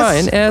 Brian S.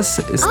 Brian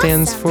S.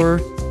 stands for.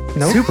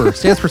 Nope. Super.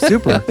 Stands for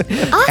super.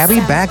 Abby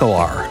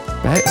Bagalar.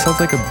 That sounds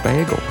like a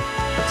bagel.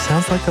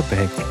 Sounds like a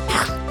bagel.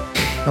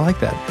 I like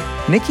that.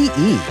 Nikki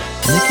E.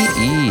 Nikki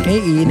E.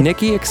 Hey, E.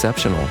 Nikki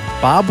Exceptional.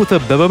 Bob with a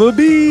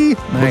B.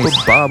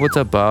 Nice. Bob, what's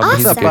up, Bob?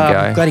 He's a good Bob?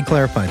 guy. Glad he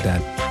clarified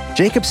that.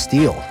 Jacob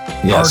Steele.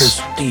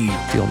 Yes.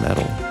 Steel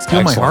metal.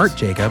 Steal my Excellent. heart,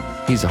 Jacob.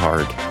 He's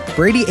hard.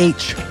 Brady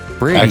H.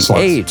 Brady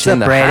Excellent. H What's in up,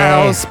 the Brady?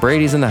 house.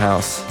 Brady's in the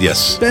house. Yes.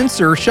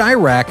 Spencer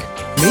Chirac.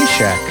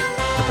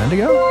 Meshach.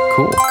 Bendigo.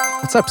 Cool.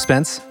 What's up,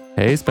 Spence?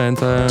 Hey,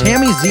 Spencer.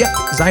 Tammy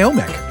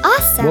Ziomek.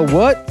 Well,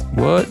 what?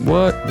 What?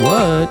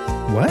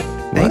 What?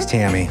 Thanks,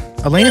 Tammy.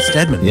 Elena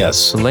Stedman.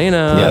 Yes.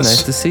 Elena, Yes.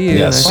 nice to see you.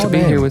 Yes. Nice to Oh, be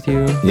dang. here with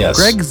you. Yes.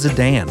 Greg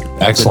Zidane.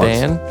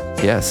 Excellent.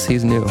 Dan? Yes,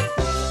 he's new.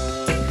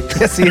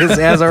 Yes, he is,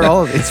 as are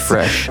all of It's these.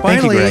 fresh.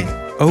 Thank you, Finally, Greg.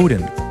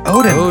 Odin.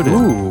 Odin.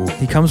 Ooh.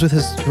 He comes with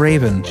his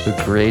raven.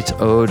 The great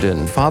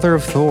Odin. Father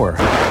of Thor.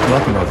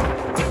 Welcome,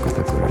 Odin.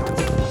 The great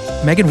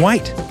Odin. Megan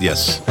White.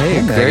 Yes. Hey,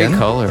 Hey, great Megan.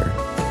 color.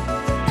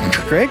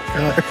 Greg?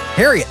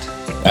 Harriet.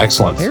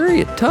 Excellent.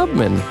 Harriet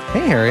Tubman.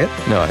 Hey, Harriet.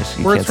 No,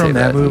 you Words can't say from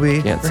that You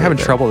movie. can't We're say having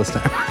that. trouble this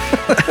time.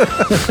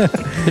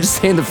 I'm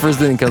just saying the first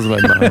thing that comes to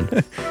my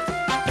mind.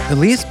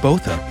 Elise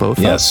Botha. Both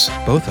Yes.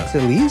 Is Botha.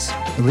 it Elise?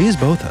 Elise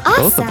Botha.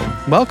 Both of them.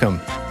 Welcome.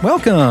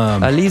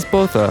 Welcome. Elise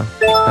Botha.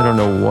 I don't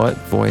know what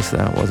voice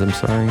that was. I'm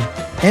sorry.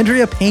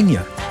 Andrea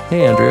Pena.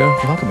 Hey, Andrea.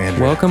 Welcome,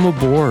 Andrew. Welcome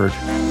aboard.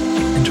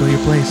 Enjoy your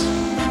place.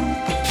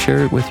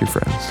 Share it with your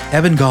friends.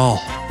 Evan Gall.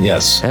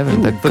 Yes.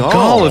 Evan, the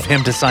gall of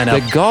him to sign up.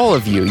 The gall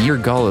of you. Your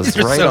gall is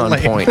You're right so on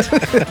lame. point.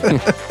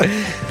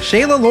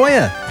 Shayla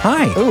Loya.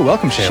 Hi. Ooh,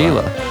 welcome,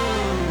 Sheila. Sheila.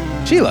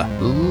 Sheila.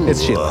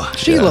 It's Sheila.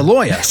 Sheila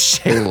Loya.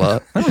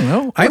 Shayla. I don't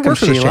know. I Welcome,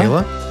 work with a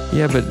Sheila. Shayla.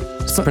 Yeah, but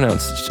it's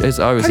pronounced. It's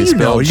How obviously do you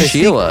know? spelled Did you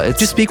Sheila. Speak,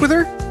 did you speak with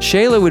her?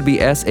 Shayla would be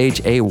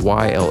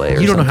Shayla.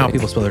 You don't know how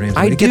people spell their names.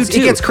 I but do it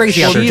too. gets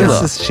crazy out there.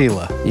 Sheila. This is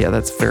Sheila. Yeah,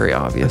 that's very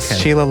obvious.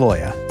 Sheila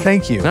Loya.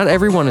 Thank you. Not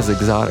everyone is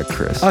exotic,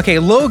 Chris. Okay,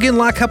 Logan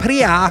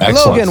LaCapria.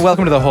 Excellent. Logan,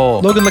 welcome to the hole.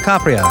 Logan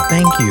LaCapria.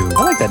 Thank you.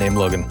 I like that name,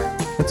 Logan.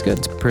 That's good.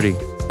 It's pretty.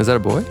 Is that a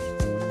boy?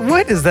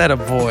 What is that, a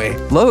boy?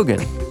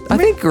 Logan. I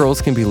think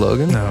girls can be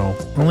Logan. No,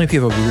 only if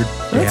you have a weird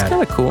That's dad.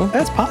 kind of cool.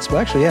 That's possible,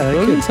 actually. Yeah, that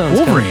Logan could. sounds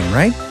Wolverine,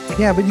 right?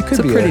 Yeah, but you could It's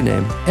a be pretty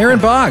name. Aaron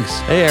Boggs.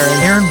 Hey, Aaron.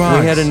 Aaron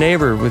Boggs. We had a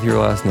neighbor with your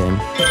last name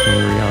when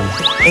we were young.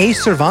 A.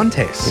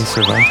 Cervantes. Hey,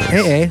 Cervantes.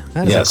 Hey,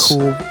 that is Yes. a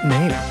cool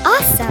name.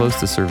 You're close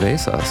to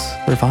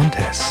Cervezas.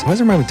 Cervantes. Why does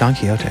it remind me of Don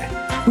Quixote?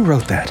 Who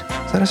wrote that?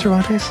 Is that a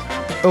Cervantes?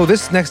 Oh,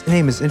 this next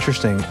name is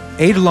interesting.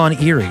 Eidolon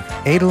Erie.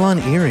 Eidolon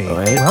Erie.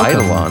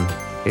 Eidolon.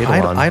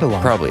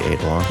 Eidolon. Probably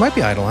Eidolon. Might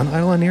be Eidolon.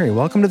 Eidolon Erie.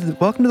 Welcome to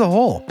the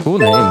hole. Cool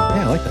name. Yeah,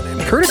 I like that name.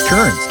 Curtis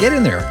Kearns. Get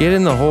in there. Get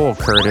in the hole,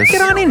 Curtis.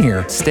 Get on in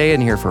here. Stay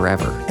in here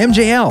forever.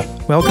 MJL.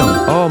 Welcome.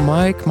 Oh,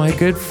 Mike, my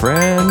good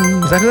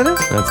friend. Is that who that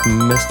is? That's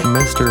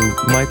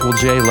Mr. Michael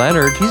J.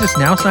 Leonard. He's just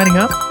now signing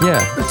up.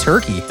 Yeah. A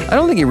turkey. I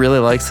don't think he really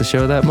likes the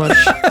show that much.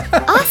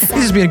 He's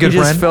just being a good he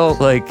just friend. felt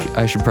like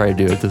I should probably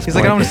do it this He's point.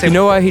 like, I don't wanna say- You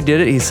know why he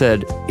did it? He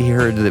said he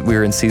heard that we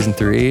were in season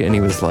 3 and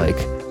he was like,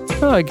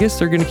 oh, I guess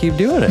they're going to keep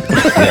doing it.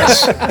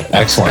 Yes. I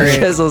Excellent.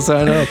 guess I'll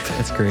sign up.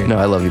 That's great. No,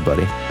 I love you,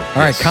 buddy.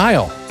 All right,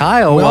 Kyle.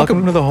 Kyle,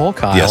 welcome to the hole,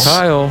 Kyle. Yes.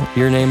 Kyle,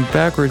 your name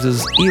backwards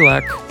is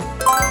Elak.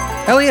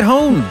 Elliot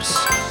Holmes.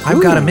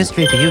 I've got a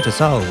mystery for you to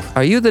solve.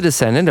 Are you the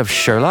descendant of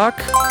Sherlock?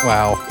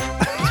 Wow.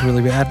 It's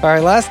really bad. All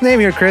right, last name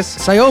here, Chris.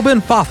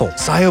 Siobhan Fothel.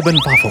 Siobhan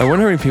I Buffalo.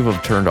 wonder how many people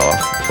have turned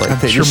off. Like, I'm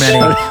they sure just many.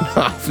 shut it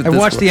off at I this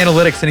watched the point.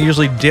 analytics and it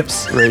usually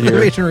dips Right here.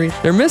 Rate and read.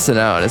 They're missing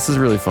out. This is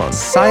really fun.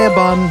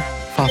 Siobhan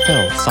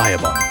Fafel.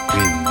 Siobhan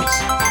wins.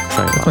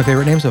 That's my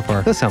favorite name so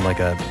far. Does sound like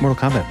a Mortal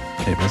Kombat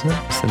name, doesn't it?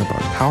 Cinnabon.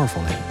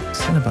 Powerful name.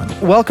 Cinnabon.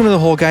 Welcome to the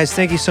hole, guys.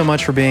 Thank you so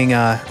much for being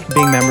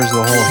members of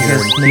the hole here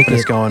guys and make keeping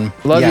us it. going.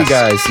 Love you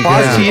guys. You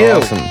Applause guys to are you.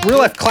 awesome. Real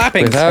life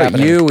clapping. Without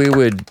you, we'd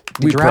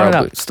drown it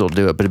probably up. still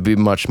do it, but it'd be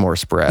much more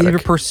sporadic. You're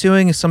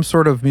pursuing some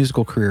sort of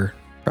musical career,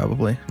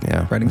 probably.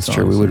 Yeah, writing that's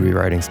true. We songs would and- be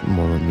writing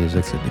more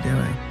music. Be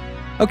doing.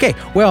 Okay,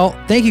 well,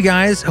 thank you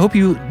guys. Hope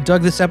you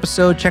dug this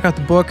episode. Check out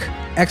the book.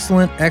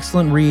 Excellent,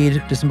 excellent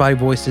read. Disembodied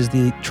Voices,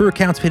 the true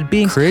accounts of hidden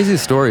beings. Crazy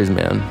stories,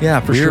 man. Yeah,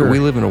 for sure. We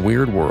live in a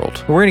weird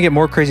world. We're going to get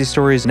more crazy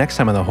stories next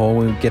time on the hole.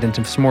 We get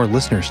into some more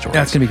listener stories.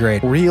 That's going to be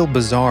great. Real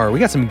bizarre. We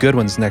got some good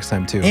ones next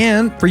time, too.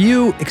 And for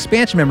you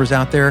expansion members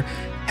out there,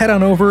 head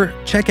on over,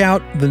 check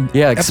out the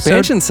Yeah, episode.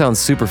 expansion sounds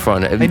super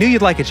fun. I knew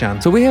you'd like it, John.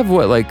 So we have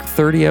what, like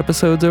 30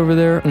 episodes over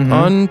there?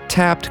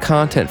 Untapped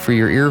content for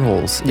your ear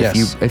holes.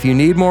 Yes. If you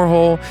need more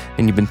hole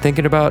and you've been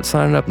thinking about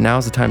signing up,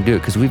 now's the time to do it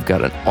because we've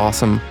got an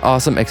awesome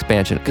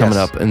expansion coming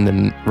Yes. up and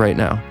then right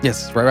now.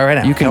 Yes, right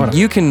now.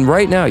 You can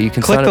right now you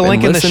can Click sign the up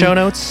link and in the listen show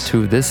notes.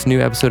 to this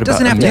new episode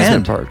Doesn't about have to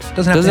amusement end. parks.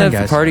 Doesn't have to end, The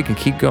guys. party can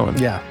keep going.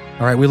 Yeah.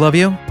 All right, we love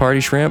you. Party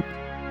shrimp.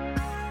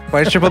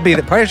 Party Shrimp will be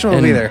there. Party Shrimp will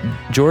And be there.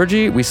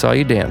 Georgie, we saw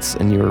you dance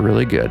and you were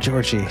really good.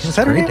 Georgie. Is She's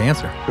that a her great name?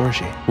 dancer.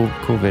 Georgie.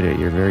 Cool video.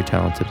 You're very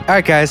talented. All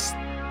right, guys.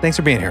 Thanks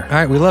for being here. All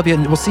right, we love you.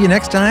 And we'll see you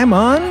next time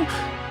on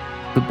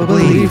The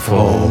Believe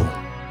Hole.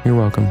 You're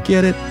welcome.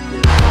 Get it?